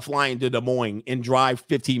like, I'm going to fly into Des Moines and drive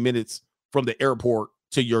 15 minutes from the airport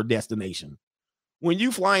to your destination. When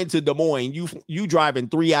you fly into Des Moines, you drive in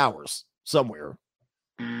 3 hours somewhere.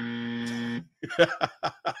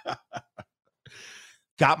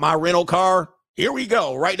 Got my rental car. Here we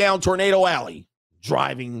go. Right down Tornado Alley.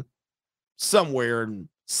 Driving somewhere in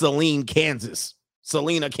Salina, Kansas.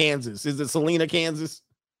 Is it Salina, Kansas?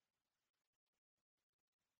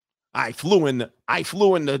 I flew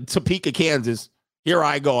into Topeka, Kansas. Here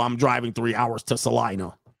I go. I'm driving 3 hours to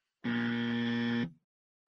Salina.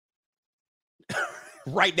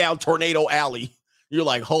 Right down Tornado Alley. You're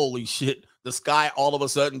like, holy shit. The sky all of a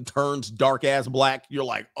sudden turns dark ass black. You're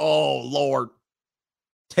like, oh, Lord.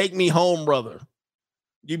 Take me home, brother.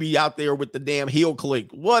 You be out there with the damn heel click.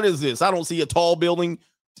 What is this? I don't see a tall building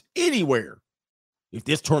anywhere. If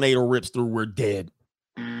this tornado rips through, we're dead.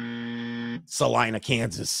 Salina,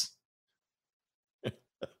 Kansas.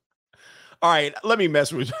 All right, let me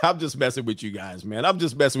mess with you. I'm just messing with you guys, man. I'm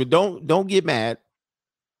just messing with. Don't get mad.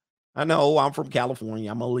 I know I'm from California.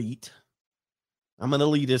 I'm elite. I'm an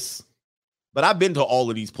elitist. But I've been to all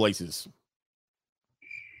of these places.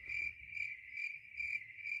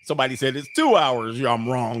 Somebody said it's 2 hours. Yeah, I'm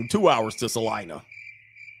wrong. 2 hours to Salina.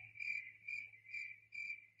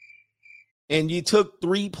 And you took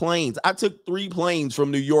 3 planes. I took 3 planes from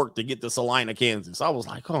New York to get to Salina, Kansas. I was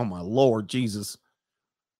like, oh, my Lord Jesus.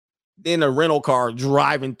 Then a rental car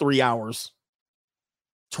driving 3 hours.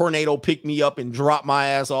 Tornado picked me up and dropped my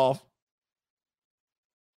ass off.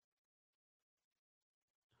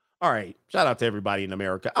 All right. Shout out to everybody in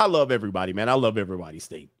America. I love everybody, man. I love everybody's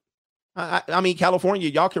state. I mean, California,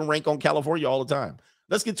 y'all can rank on California all the time.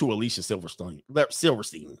 Let's get to Alicia Silverstein. What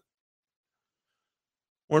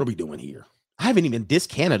are we doing here? I haven't even dissed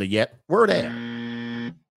Canada yet. Where they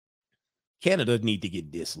at? Canada need to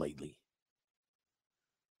get dissed lately.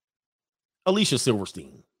 Alicia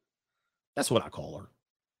Silverstein. That's what I call her.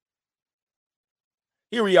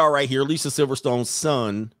 Here we are right here. Alicia Silverstone's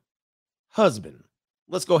son, husband.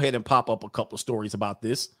 Let's go ahead and pop up a couple of stories about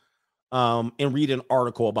this and read an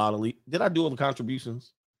article about Alicia. Did I do all the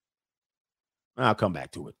contributions? I'll come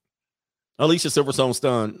back to it. Alicia Silverstone's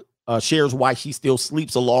son shares why she still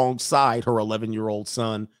sleeps alongside her 11-year-old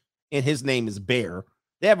son, and his name is Bear.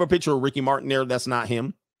 They have a picture of Ricky Martin there. That's not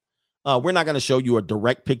him. We're not going to show you a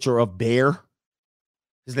direct picture of Bear.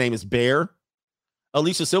 His name is Bear.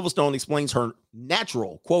 Alicia Silverstone explains her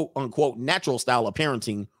natural, quote unquote, natural style of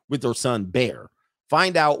parenting with her son, Bear.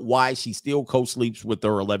 Find out why she still co-sleeps with her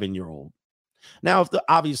 11-year-old. Now,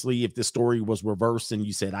 obviously, if the story was reversed and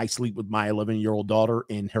you said, I sleep with my 11-year-old daughter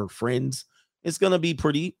and her friends, it's going to be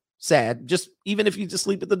pretty sad. Just even if you just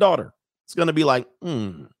sleep with the daughter, it's going to be like,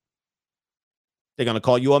 they're going to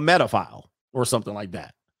call you a pedophile or something like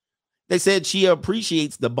that. They said she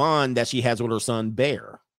appreciates the bond that she has with her son,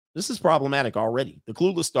 Bear. This is problematic already. The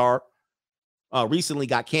Clueless star recently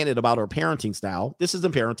got candid about her parenting style. This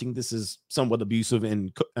isn't parenting. This is somewhat abusive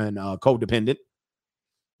and codependent.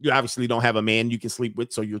 You obviously don't have a man you can sleep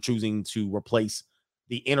with, so you're choosing to replace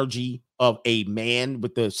the energy of a man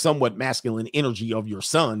with the somewhat masculine energy of your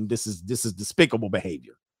son. This is despicable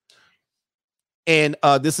behavior. And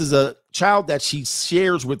this is a child that she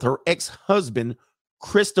shares with her ex-husband,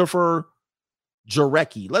 Christopher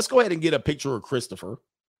Jarecki. Let's go ahead and get a picture of Christopher.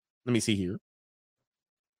 Let me see here.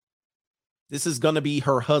 This is going to be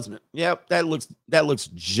her husband. Yep, that looks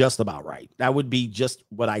just about right. That would be just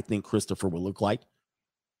what I think Christopher would look like.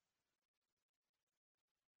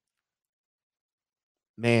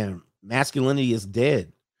 Man, masculinity is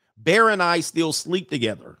dead. Bear and I still sleep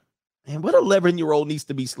together. And what 11-year-old needs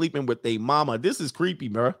to be sleeping with a mama? This is creepy,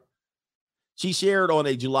 bro. She shared on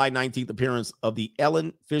a July 19th appearance of the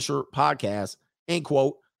Ellen Fisher podcast, end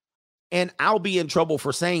quote, and I'll be in trouble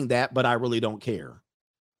for saying that, but I really don't care.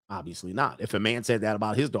 Obviously not. If a man said that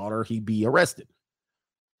about his daughter, he'd be arrested.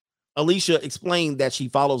 Alicia explained that she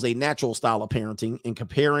follows a natural style of parenting and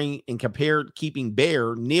compared keeping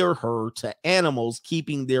Bear near her to animals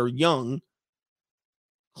keeping their young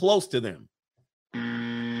close to them.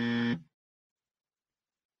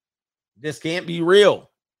 This can't be real.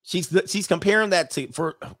 She's comparing that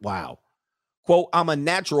to wow. Quote, I'm a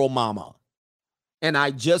natural mama and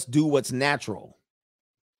I just do what's natural.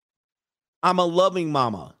 I'm a loving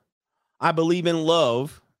mama. I believe in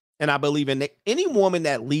love, and I believe in any woman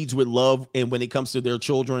that leads with love, and when it comes to their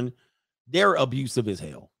children, they're abusive as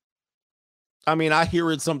hell. I mean, I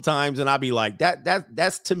hear it sometimes, and I be like,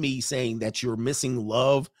 that's to me saying that you're missing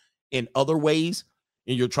love in other ways,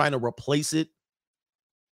 and you're trying to replace it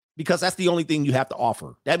because that's the only thing you have to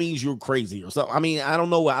offer. That means you're crazy or something. I mean, I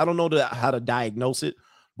don't know how to diagnose it,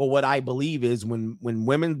 but what I believe is when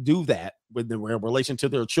women do that with their relation to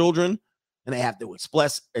their children, and they have to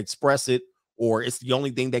express it, or it's the only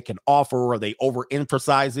thing they can offer, or they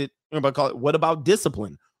overemphasize it. What about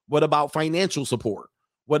discipline? What about financial support?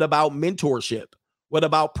 What about mentorship? What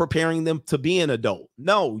about preparing them to be an adult?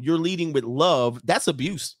 No, you're leading with love. That's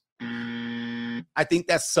abuse. I think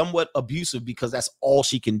that's somewhat abusive because that's all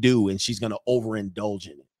she can do, and she's going to overindulge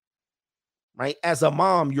in it. Right? As a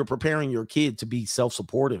mom, you're preparing your kid to be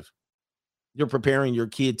self-supportive. You're preparing your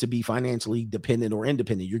kid to be financially dependent or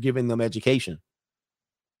independent. You're giving them education.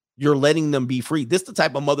 You're letting them be free. This is the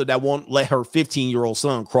type of mother that won't let her 15-year-old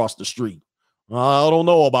son cross the street. I don't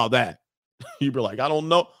know about that. You'd be like, I don't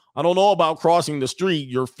know about crossing the street.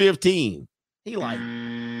 You're 15.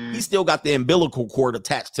 He still got the umbilical cord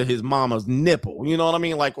attached to his mama's nipple. You know what I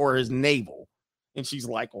mean? Like, or his navel. And she's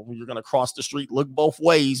like, oh, you're going to cross the street. Look both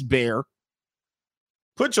ways, Bear.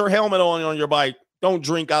 Put your helmet on your bike. Don't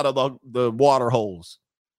drink out of the water holes.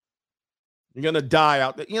 You're going to die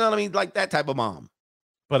out there. You know what I mean? Like that type of mom.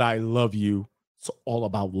 But I love you. It's all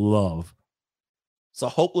about love. It's a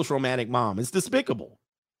hopeless romantic mom. It's despicable.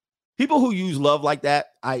 People who use love like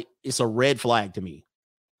that, it's a red flag to me.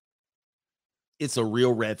 It's a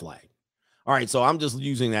real red flag. All right, so I'm just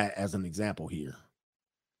using that as an example here.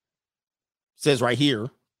 It says right here,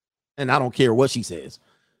 and I don't care what she says.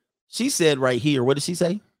 She said right here, what did she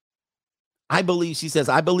say? She says,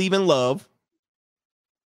 I believe in love.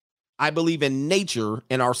 I believe in nature,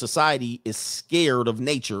 and our society is scared of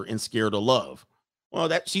nature and scared of love. Well,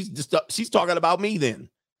 she's talking about me then.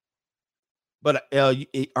 But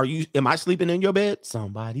am I sleeping in your bed?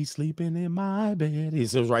 Somebody sleeping in my bed. It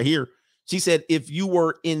says right here. She said, if you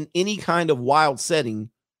were in any kind of wild setting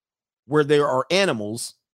where there are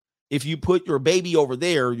animals, if you put your baby over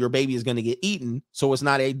there, your baby is going to get eaten. So it's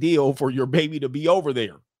not ideal for your baby to be over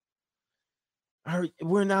there.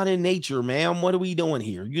 We're not in nature, ma'am. What are we doing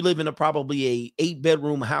here? You live in probably a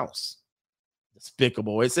 8-bedroom house.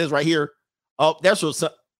 Despicable. It says right here. Oh, that's your son.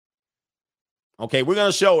 Okay, we're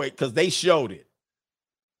gonna show it because they showed it.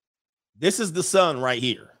 This is the son right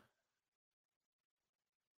here.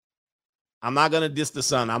 I'm not gonna diss the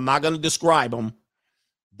son. I'm not gonna describe him.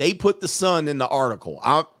 They put the son in the article.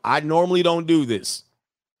 I normally don't do this,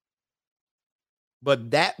 but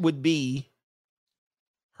that would be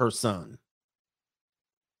her son.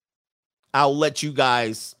 I'll let you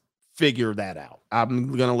guys figure that out. I'm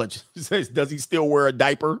going to let you. Does he still wear a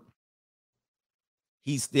diaper?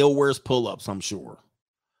 He still wears pull-ups, I'm sure.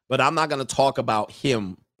 But I'm not going to talk about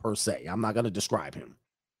him per se. I'm not going to describe him.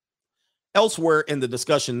 Elsewhere in the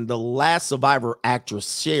discussion, the last survivor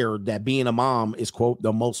actress shared that being a mom is, quote,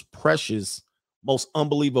 the most precious, most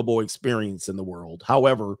unbelievable experience in the world.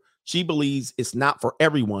 However, she believes it's not for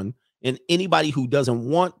everyone, and anybody who doesn't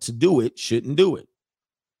want to do it shouldn't do it.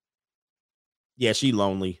 Yeah, she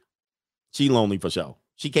lonely. She lonely for sure.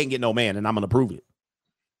 She can't get no man, and I'm going to prove it.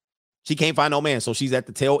 She can't find no man, so she's at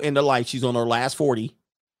the tail end of life. She's on her last 40.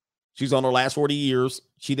 She's on her last 40 years.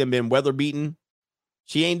 She done been weather beaten.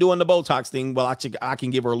 She ain't doing the Botox thing. Well, I can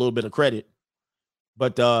give her a little bit of credit.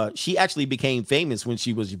 But she actually became famous when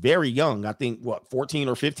she was very young. I think, 14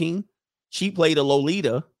 or 15? She played a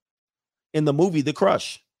Lolita in the movie The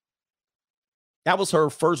Crush. That was her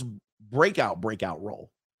first breakout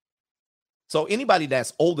role. So anybody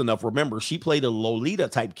that's old enough, remember, she played a Lolita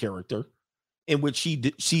type character in which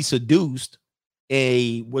she seduced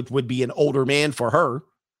what would be an older man for her,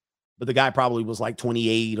 but the guy probably was like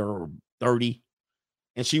 28 or 30,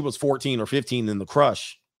 and she was 14 or 15 in The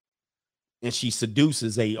Crush, and she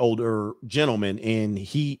seduces a older gentleman, and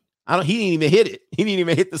he didn't even hit it. He didn't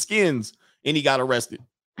even hit the skins, and he got arrested.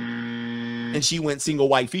 And she went single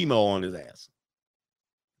white female on his ass.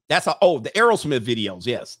 That's the Aerosmith videos.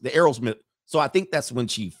 Yes, the Aerosmith. So I think that's when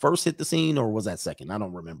she first hit the scene, or was that second? I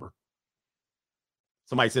don't remember.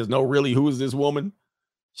 Somebody says, no, really, who is this woman?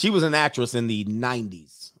 She was an actress in the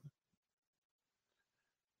 90s.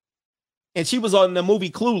 And she was on the movie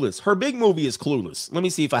Clueless. Her big movie is Clueless. Let me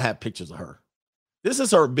see if I have pictures of her. This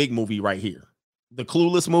is her big movie right here. The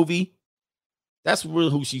Clueless movie. That's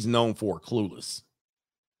really who she's known for, Clueless.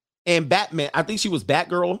 And Batman, I think she was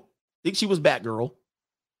Batgirl.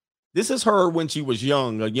 This is her when she was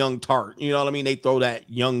young, a young tart. You know what I mean? They throw the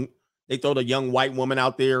young white woman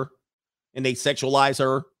out there and they sexualize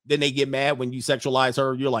her. Then they get mad when you sexualize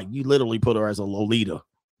her. You're like, you literally put her as a Lolita.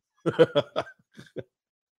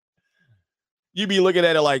 You be looking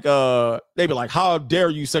at it like, they be like, how dare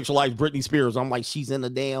you sexualize Britney Spears? I'm like, she's in a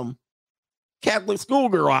damn Catholic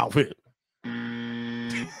schoolgirl outfit.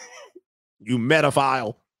 You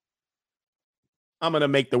metaphile. I'm going to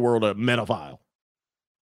make the world a metaphile.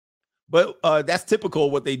 But that's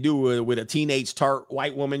typical what they do with a teenage tart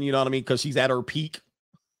white woman, you know what I mean? Because she's at her peak.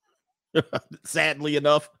 Sadly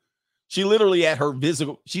enough, she's at her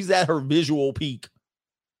visual peak.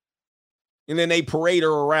 And then they parade her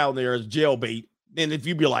around there as jailbait. And if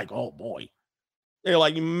you be like, oh boy, they're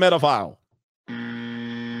like metaphile.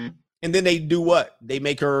 And then they do what?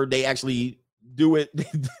 They actually do it.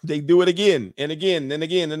 They do it again and again and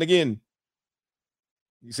again and again.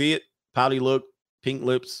 You see it? Pouty look, pink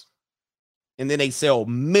lips. And then they sell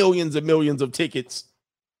millions and millions of tickets.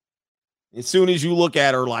 As soon as you look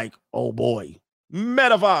at her like, oh boy,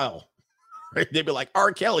 metaphile. They'd be like,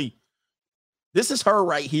 R. Kelly. This is her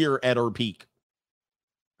right here at her peak.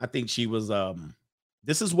 I think she was,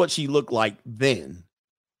 this is what she looked like then.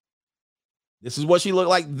 This is what she looked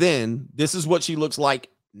like then. This is what she looks like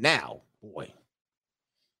now. Boy.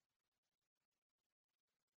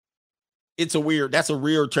 That's a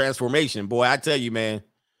weird transformation. Boy, I tell you, man,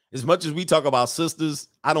 as much as we talk about sisters,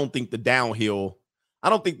 I don't think the downhill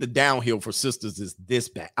for sisters is this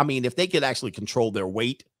bad. I mean, if they could actually control their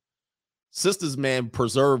weight, sisters, man,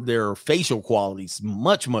 preserve their facial qualities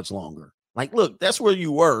much, much longer. Like, look, that's where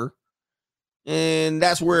you were, and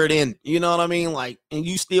that's where it ended. You know what I mean? Like, and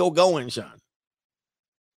you still going, Sean.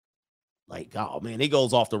 Like, oh, man, it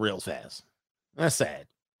goes off the rails fast. That's sad.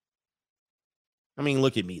 I mean,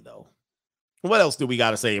 look at me, though. What else do we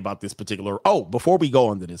got to say about this particular? Oh, before we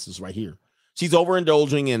go into this is right here. She's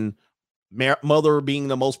overindulging in mother being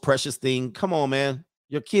the most precious thing. Come on, man.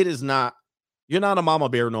 Your kid is not, you're not a mama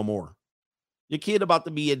bear no more. Your kid about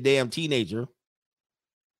to be a damn teenager.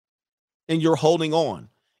 And you're holding on.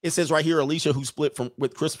 It says right here, Alicia, who split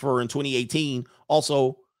with Christopher in 2018,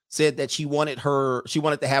 also said that she wanted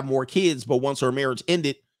to have more kids, but once her marriage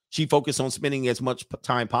ended, she focused on spending as much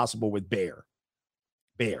time possible with Bear.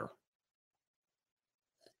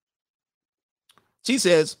 She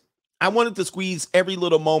says, I wanted to squeeze every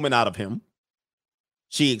little moment out of him.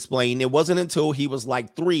 She explained, it wasn't until he was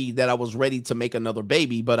like 3 that I was ready to make another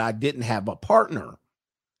baby, but I didn't have a partner.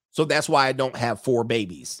 So that's why I don't have 4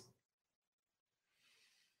 babies.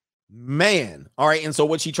 Man. All right. And so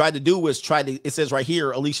what she tried to do was it says right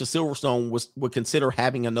here, Alicia Silverstone would consider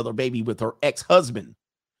having another baby with her ex-husband.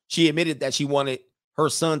 She admitted that she wanted her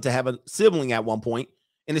son to have a sibling at one point.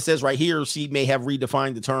 And it says right here, she may have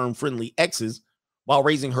redefined the term friendly exes while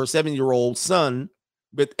raising her 7-year-old son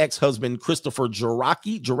with ex-husband Christopher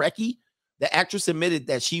Jarecki. The actress admitted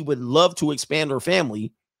that she would love to expand her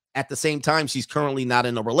family. At the same time, she's currently not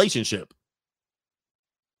in a relationship.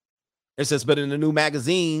 It says, but in a new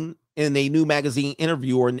magazine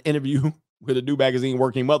interview or an interview with a new magazine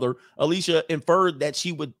working mother, Alicia inferred that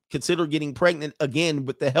she would consider getting pregnant again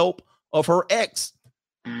with the help of her ex.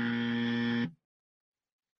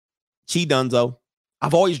 She donezo.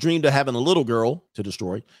 I've always dreamed of having a little girl to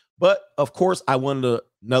destroy, but of course I wanted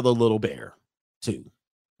another little bear too.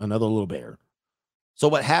 Another little bear. So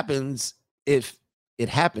what happens if it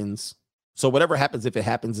happens? So whatever happens, if it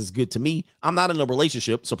happens, is good to me. I'm not in a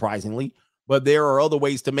relationship, surprisingly, but there are other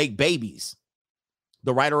ways to make babies.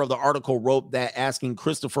 The writer of the article wrote that asking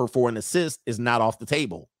Christopher for an assist is not off the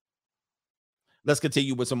table. Let's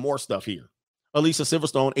continue with some more stuff here. Alicia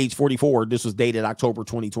Silverstone, age 44, this was dated October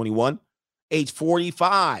 2021, age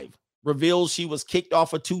 45, reveals she was kicked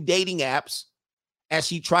off of 2 dating apps as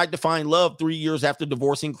she tried to find love 3 years after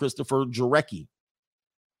divorcing Christopher Jarecki.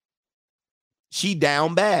 She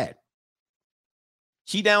down bad.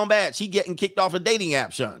 She down bad. She getting kicked off a dating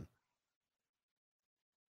app, Sean.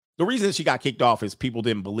 The reason she got kicked off is people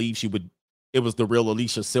didn't believe it was the real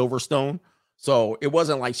Alicia Silverstone. So it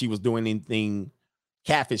wasn't like she was doing anything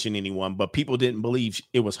catfishing anyone, but people didn't believe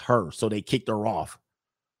it was her. So they kicked her off.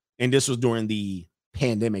 And this was during the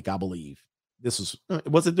pandemic, I believe. Was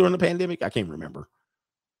it during the pandemic? I can't remember.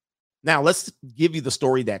 Now let's give you the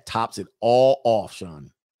story that tops it all off,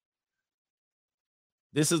 Sean.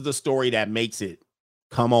 This is the story that makes it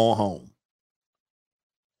come on home.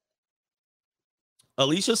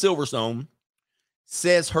 Alicia Silverstone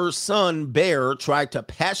says her son, Bear, tried to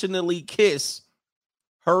passionately kiss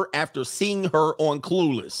her after seeing her on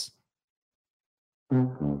Clueless.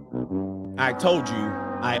 I told you,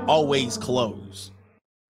 I always close.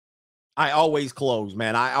 I always close,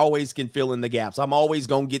 man. I always can fill in the gaps. I'm always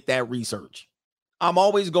going to get that research. I'm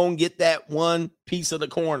always going to get that one piece of the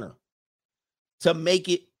corner to make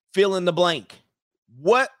it fill in the blank.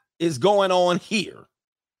 What is going on here?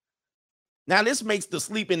 Now, this makes the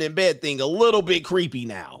sleeping in bed thing a little bit creepy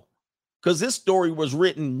now, because this story was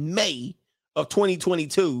written May of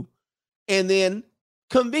 2022. And then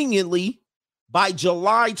conveniently, by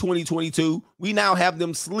July 2022, we now have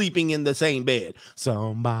them sleeping in the same bed.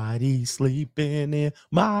 Somebody sleeping in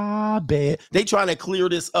my bed. They trying to clear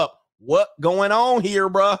this up. What going on here,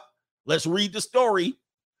 bruh? Let's read the story.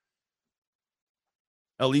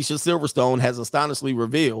 Alicia Silverstone has astonishingly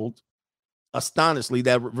revealed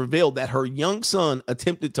that her young son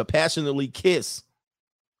attempted to passionately kiss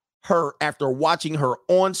her after watching her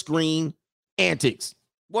on-screen antics.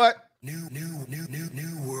 What? New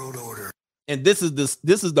world order. And this is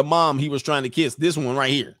the mom he was trying to kiss. This one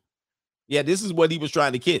right here. Yeah, this is what he was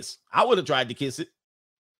trying to kiss. I would have tried to kiss it.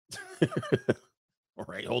 All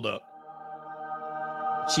right, hold up.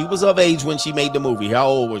 She was of age when she made the movie. How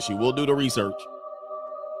old was she? We'll do the research.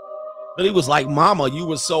 But he was like, Mama, you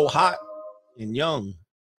were so hot and young.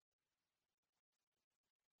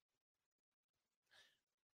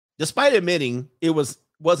 Despite admitting it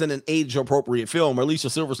wasn't an age-appropriate film, Alicia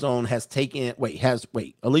Silverstone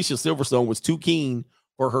Alicia Silverstone was too keen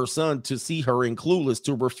for her son to see her in Clueless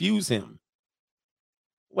to refuse him.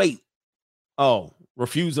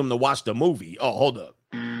 Refuse him to watch the movie. Oh, hold up.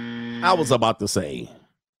 I was about to say.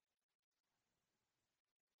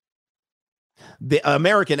 The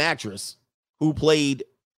American actress who played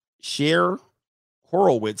Cher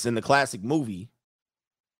Horowitz in the classic movie,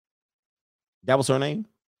 that was her name,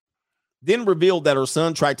 then revealed that her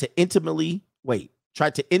son tried to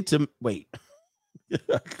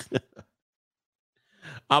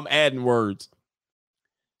I'm adding words.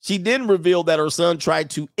 She then revealed that her son tried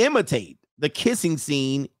to imitate the kissing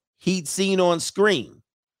scene he'd seen on screen.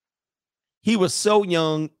 He was so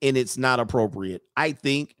young and it's not appropriate, I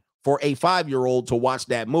think, for a 5-year-old to watch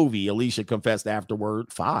that movie, Alicia confessed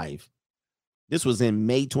afterward. 5. This was in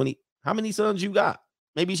May 20. How many sons you got?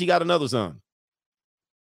 Maybe she got another son.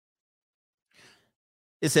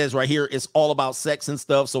 It says right here, it's all about sex and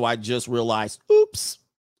stuff. So I just realized,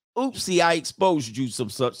 oopsie, I exposed you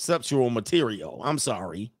some such sexual material. I'm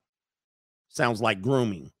sorry. Sounds like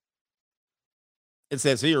grooming. It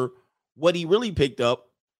says here, What he really picked up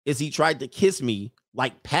is he tried to kiss me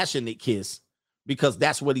like passionate kiss because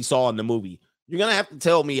that's what he saw in the movie. You're going to have to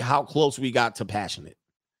tell me how close we got to passionate.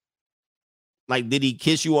 Like, did he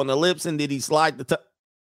kiss you on the lips and did he slide the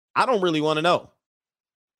I don't really want to know.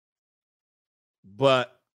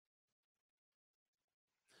 But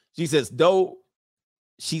she says, though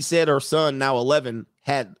she said her son, now 11,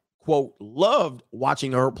 had, quote, loved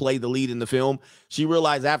watching her play the lead in the film, she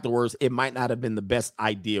realized afterwards it might not have been the best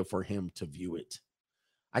idea for him to view it.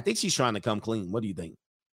 I think she's trying to come clean. What do you think?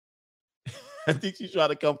 I think she's trying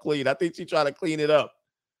to come clean. I think she's trying to clean it up.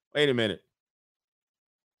 Wait a minute.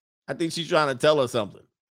 I think she's trying to tell us something.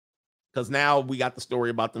 Because now we got the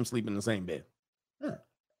story about them sleeping in the same bed.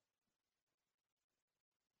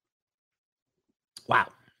 Wow.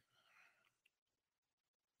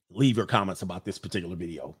 Leave your comments about this particular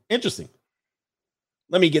video. Interesting.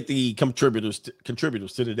 Let me get the contributors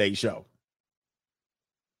to today's show.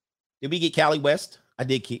 Did we get Callie West? I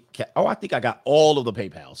did keep. I think I got all of the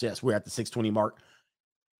PayPals. Yes, we're at the 620 mark.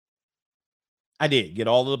 I did get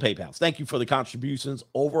all of the PayPals. Thank you for the contributions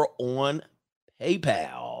over on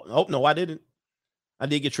PayPal. Oh, no, I didn't. I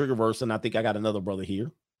did get Triggerverse, and I think I got another brother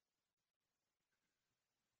here.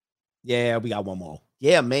 Yeah, we got one more.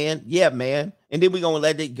 Yeah, man. Yeah, man. And then we're going to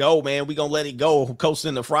let it go, man. We're going to let it go.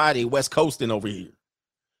 Coasting to Friday, West Coasting over here.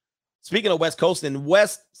 Speaking of West Coasting,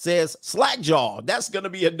 West says Slackjaw. That's going to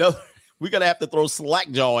be another. We're going to have to throw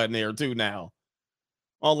Slackjaw in there too now.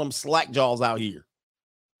 All them Slackjaws out here.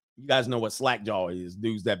 You guys know what Slackjaw is.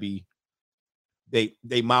 Dudes that be,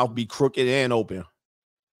 they mouth be crooked and open.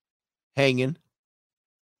 Hanging.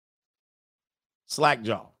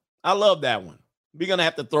 Slackjaw. I love that one. We're going to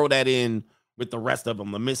have to throw that in with the rest of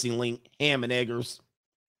them. The Missing Link, Ham and Eggers,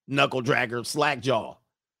 Knuckle Dragger, Slackjaw.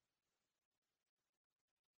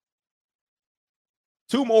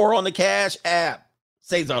 2 more on the Cash App.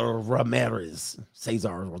 Cesar Ramirez.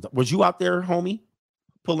 Cesar, was you out there, homie?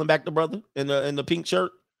 Pulling back the brother in the pink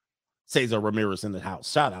shirt? Cesar Ramirez in the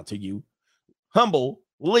house. Shout out to you. Humble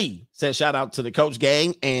Lee says shout out to the Coach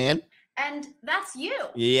Gang and that's you.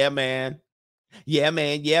 Yeah, man. Yeah,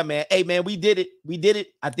 man. Yeah, man. Hey, man, we did it. We did it.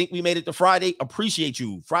 I think we made it to Friday. Appreciate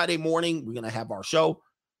you. Friday morning, we're going to have our show.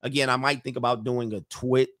 Again, I might think about doing a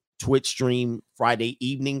Twitch stream Friday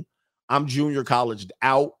evening. I'm junior colleged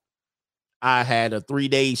out. I had a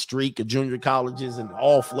 3-day streak of junior colleges and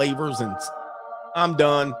all flavors, and I'm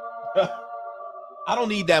done. I don't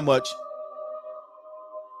need that much.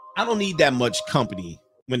 I don't need that much company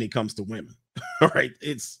when it comes to women. All right.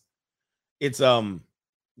 It's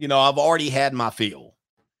you know, I've already had my fill.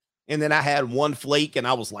 And then I had one flake and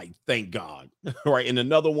I was like, thank God. Right. And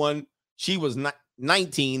another one, she was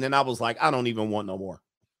 19 and I was like, I don't even want no more.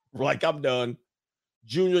 Like, I'm done.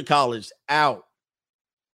 Junior college out.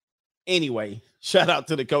 Anyway, shout out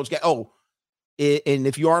to the Coach. Oh, and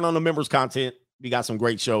if you aren't on the members content, we got some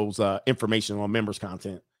great shows, information on members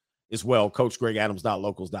content as well.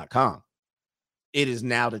 CoachGregAdams.locals.com. It is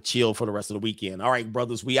now to chill for the rest of the weekend. All right,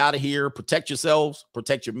 brothers, we out of here. Protect yourselves,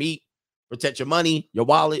 protect your meat, protect your money, your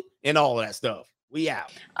wallet, and all of that stuff. We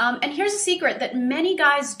out. And here's a secret that many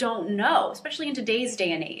guys don't know, especially in today's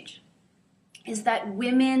day and age, is that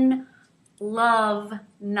women love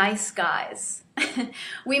nice guys.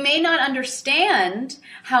 We may not understand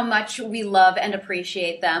how much we love and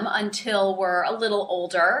appreciate them until we're a little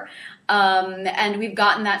older, and we've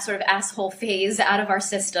gotten that sort of asshole phase out of our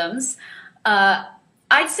systems.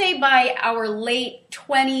 I'd say by our late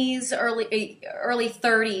 20s, early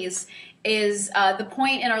 30s is the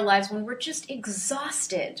point in our lives when we're just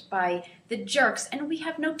exhausted by the jerks and we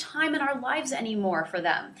have no time in our lives anymore for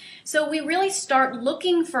them. So we really start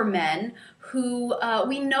looking for men who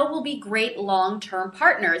we know will be great long-term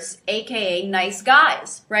partners, aka nice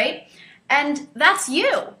guys, right? And that's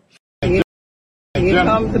you. Here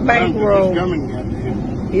comes the bankroll.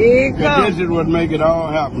 Here it comes. This is what make it all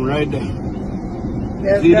happen right there.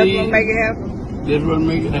 That's what make it happen. That's what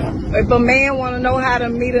make it happen. If a man want to know how to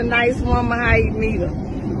meet a nice woman, how you meet her?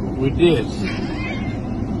 With this.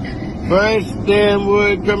 First damn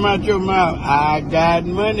word come out your mouth, I got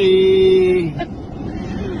money.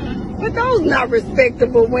 But those not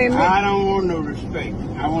respectable women. I don't want no respect.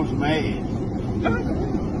 I want some ass.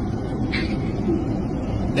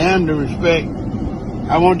 Damn the respect.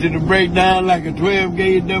 I want you to break down like a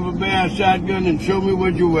 12-gauge double barrel shotgun and show me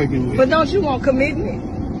what you're working with. But don't you want commitment?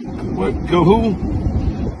 What? Go who?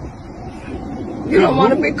 You don't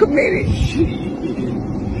want to be committed.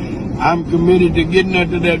 I'm committed to getting her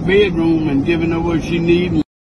to that bedroom and giving her what she needs and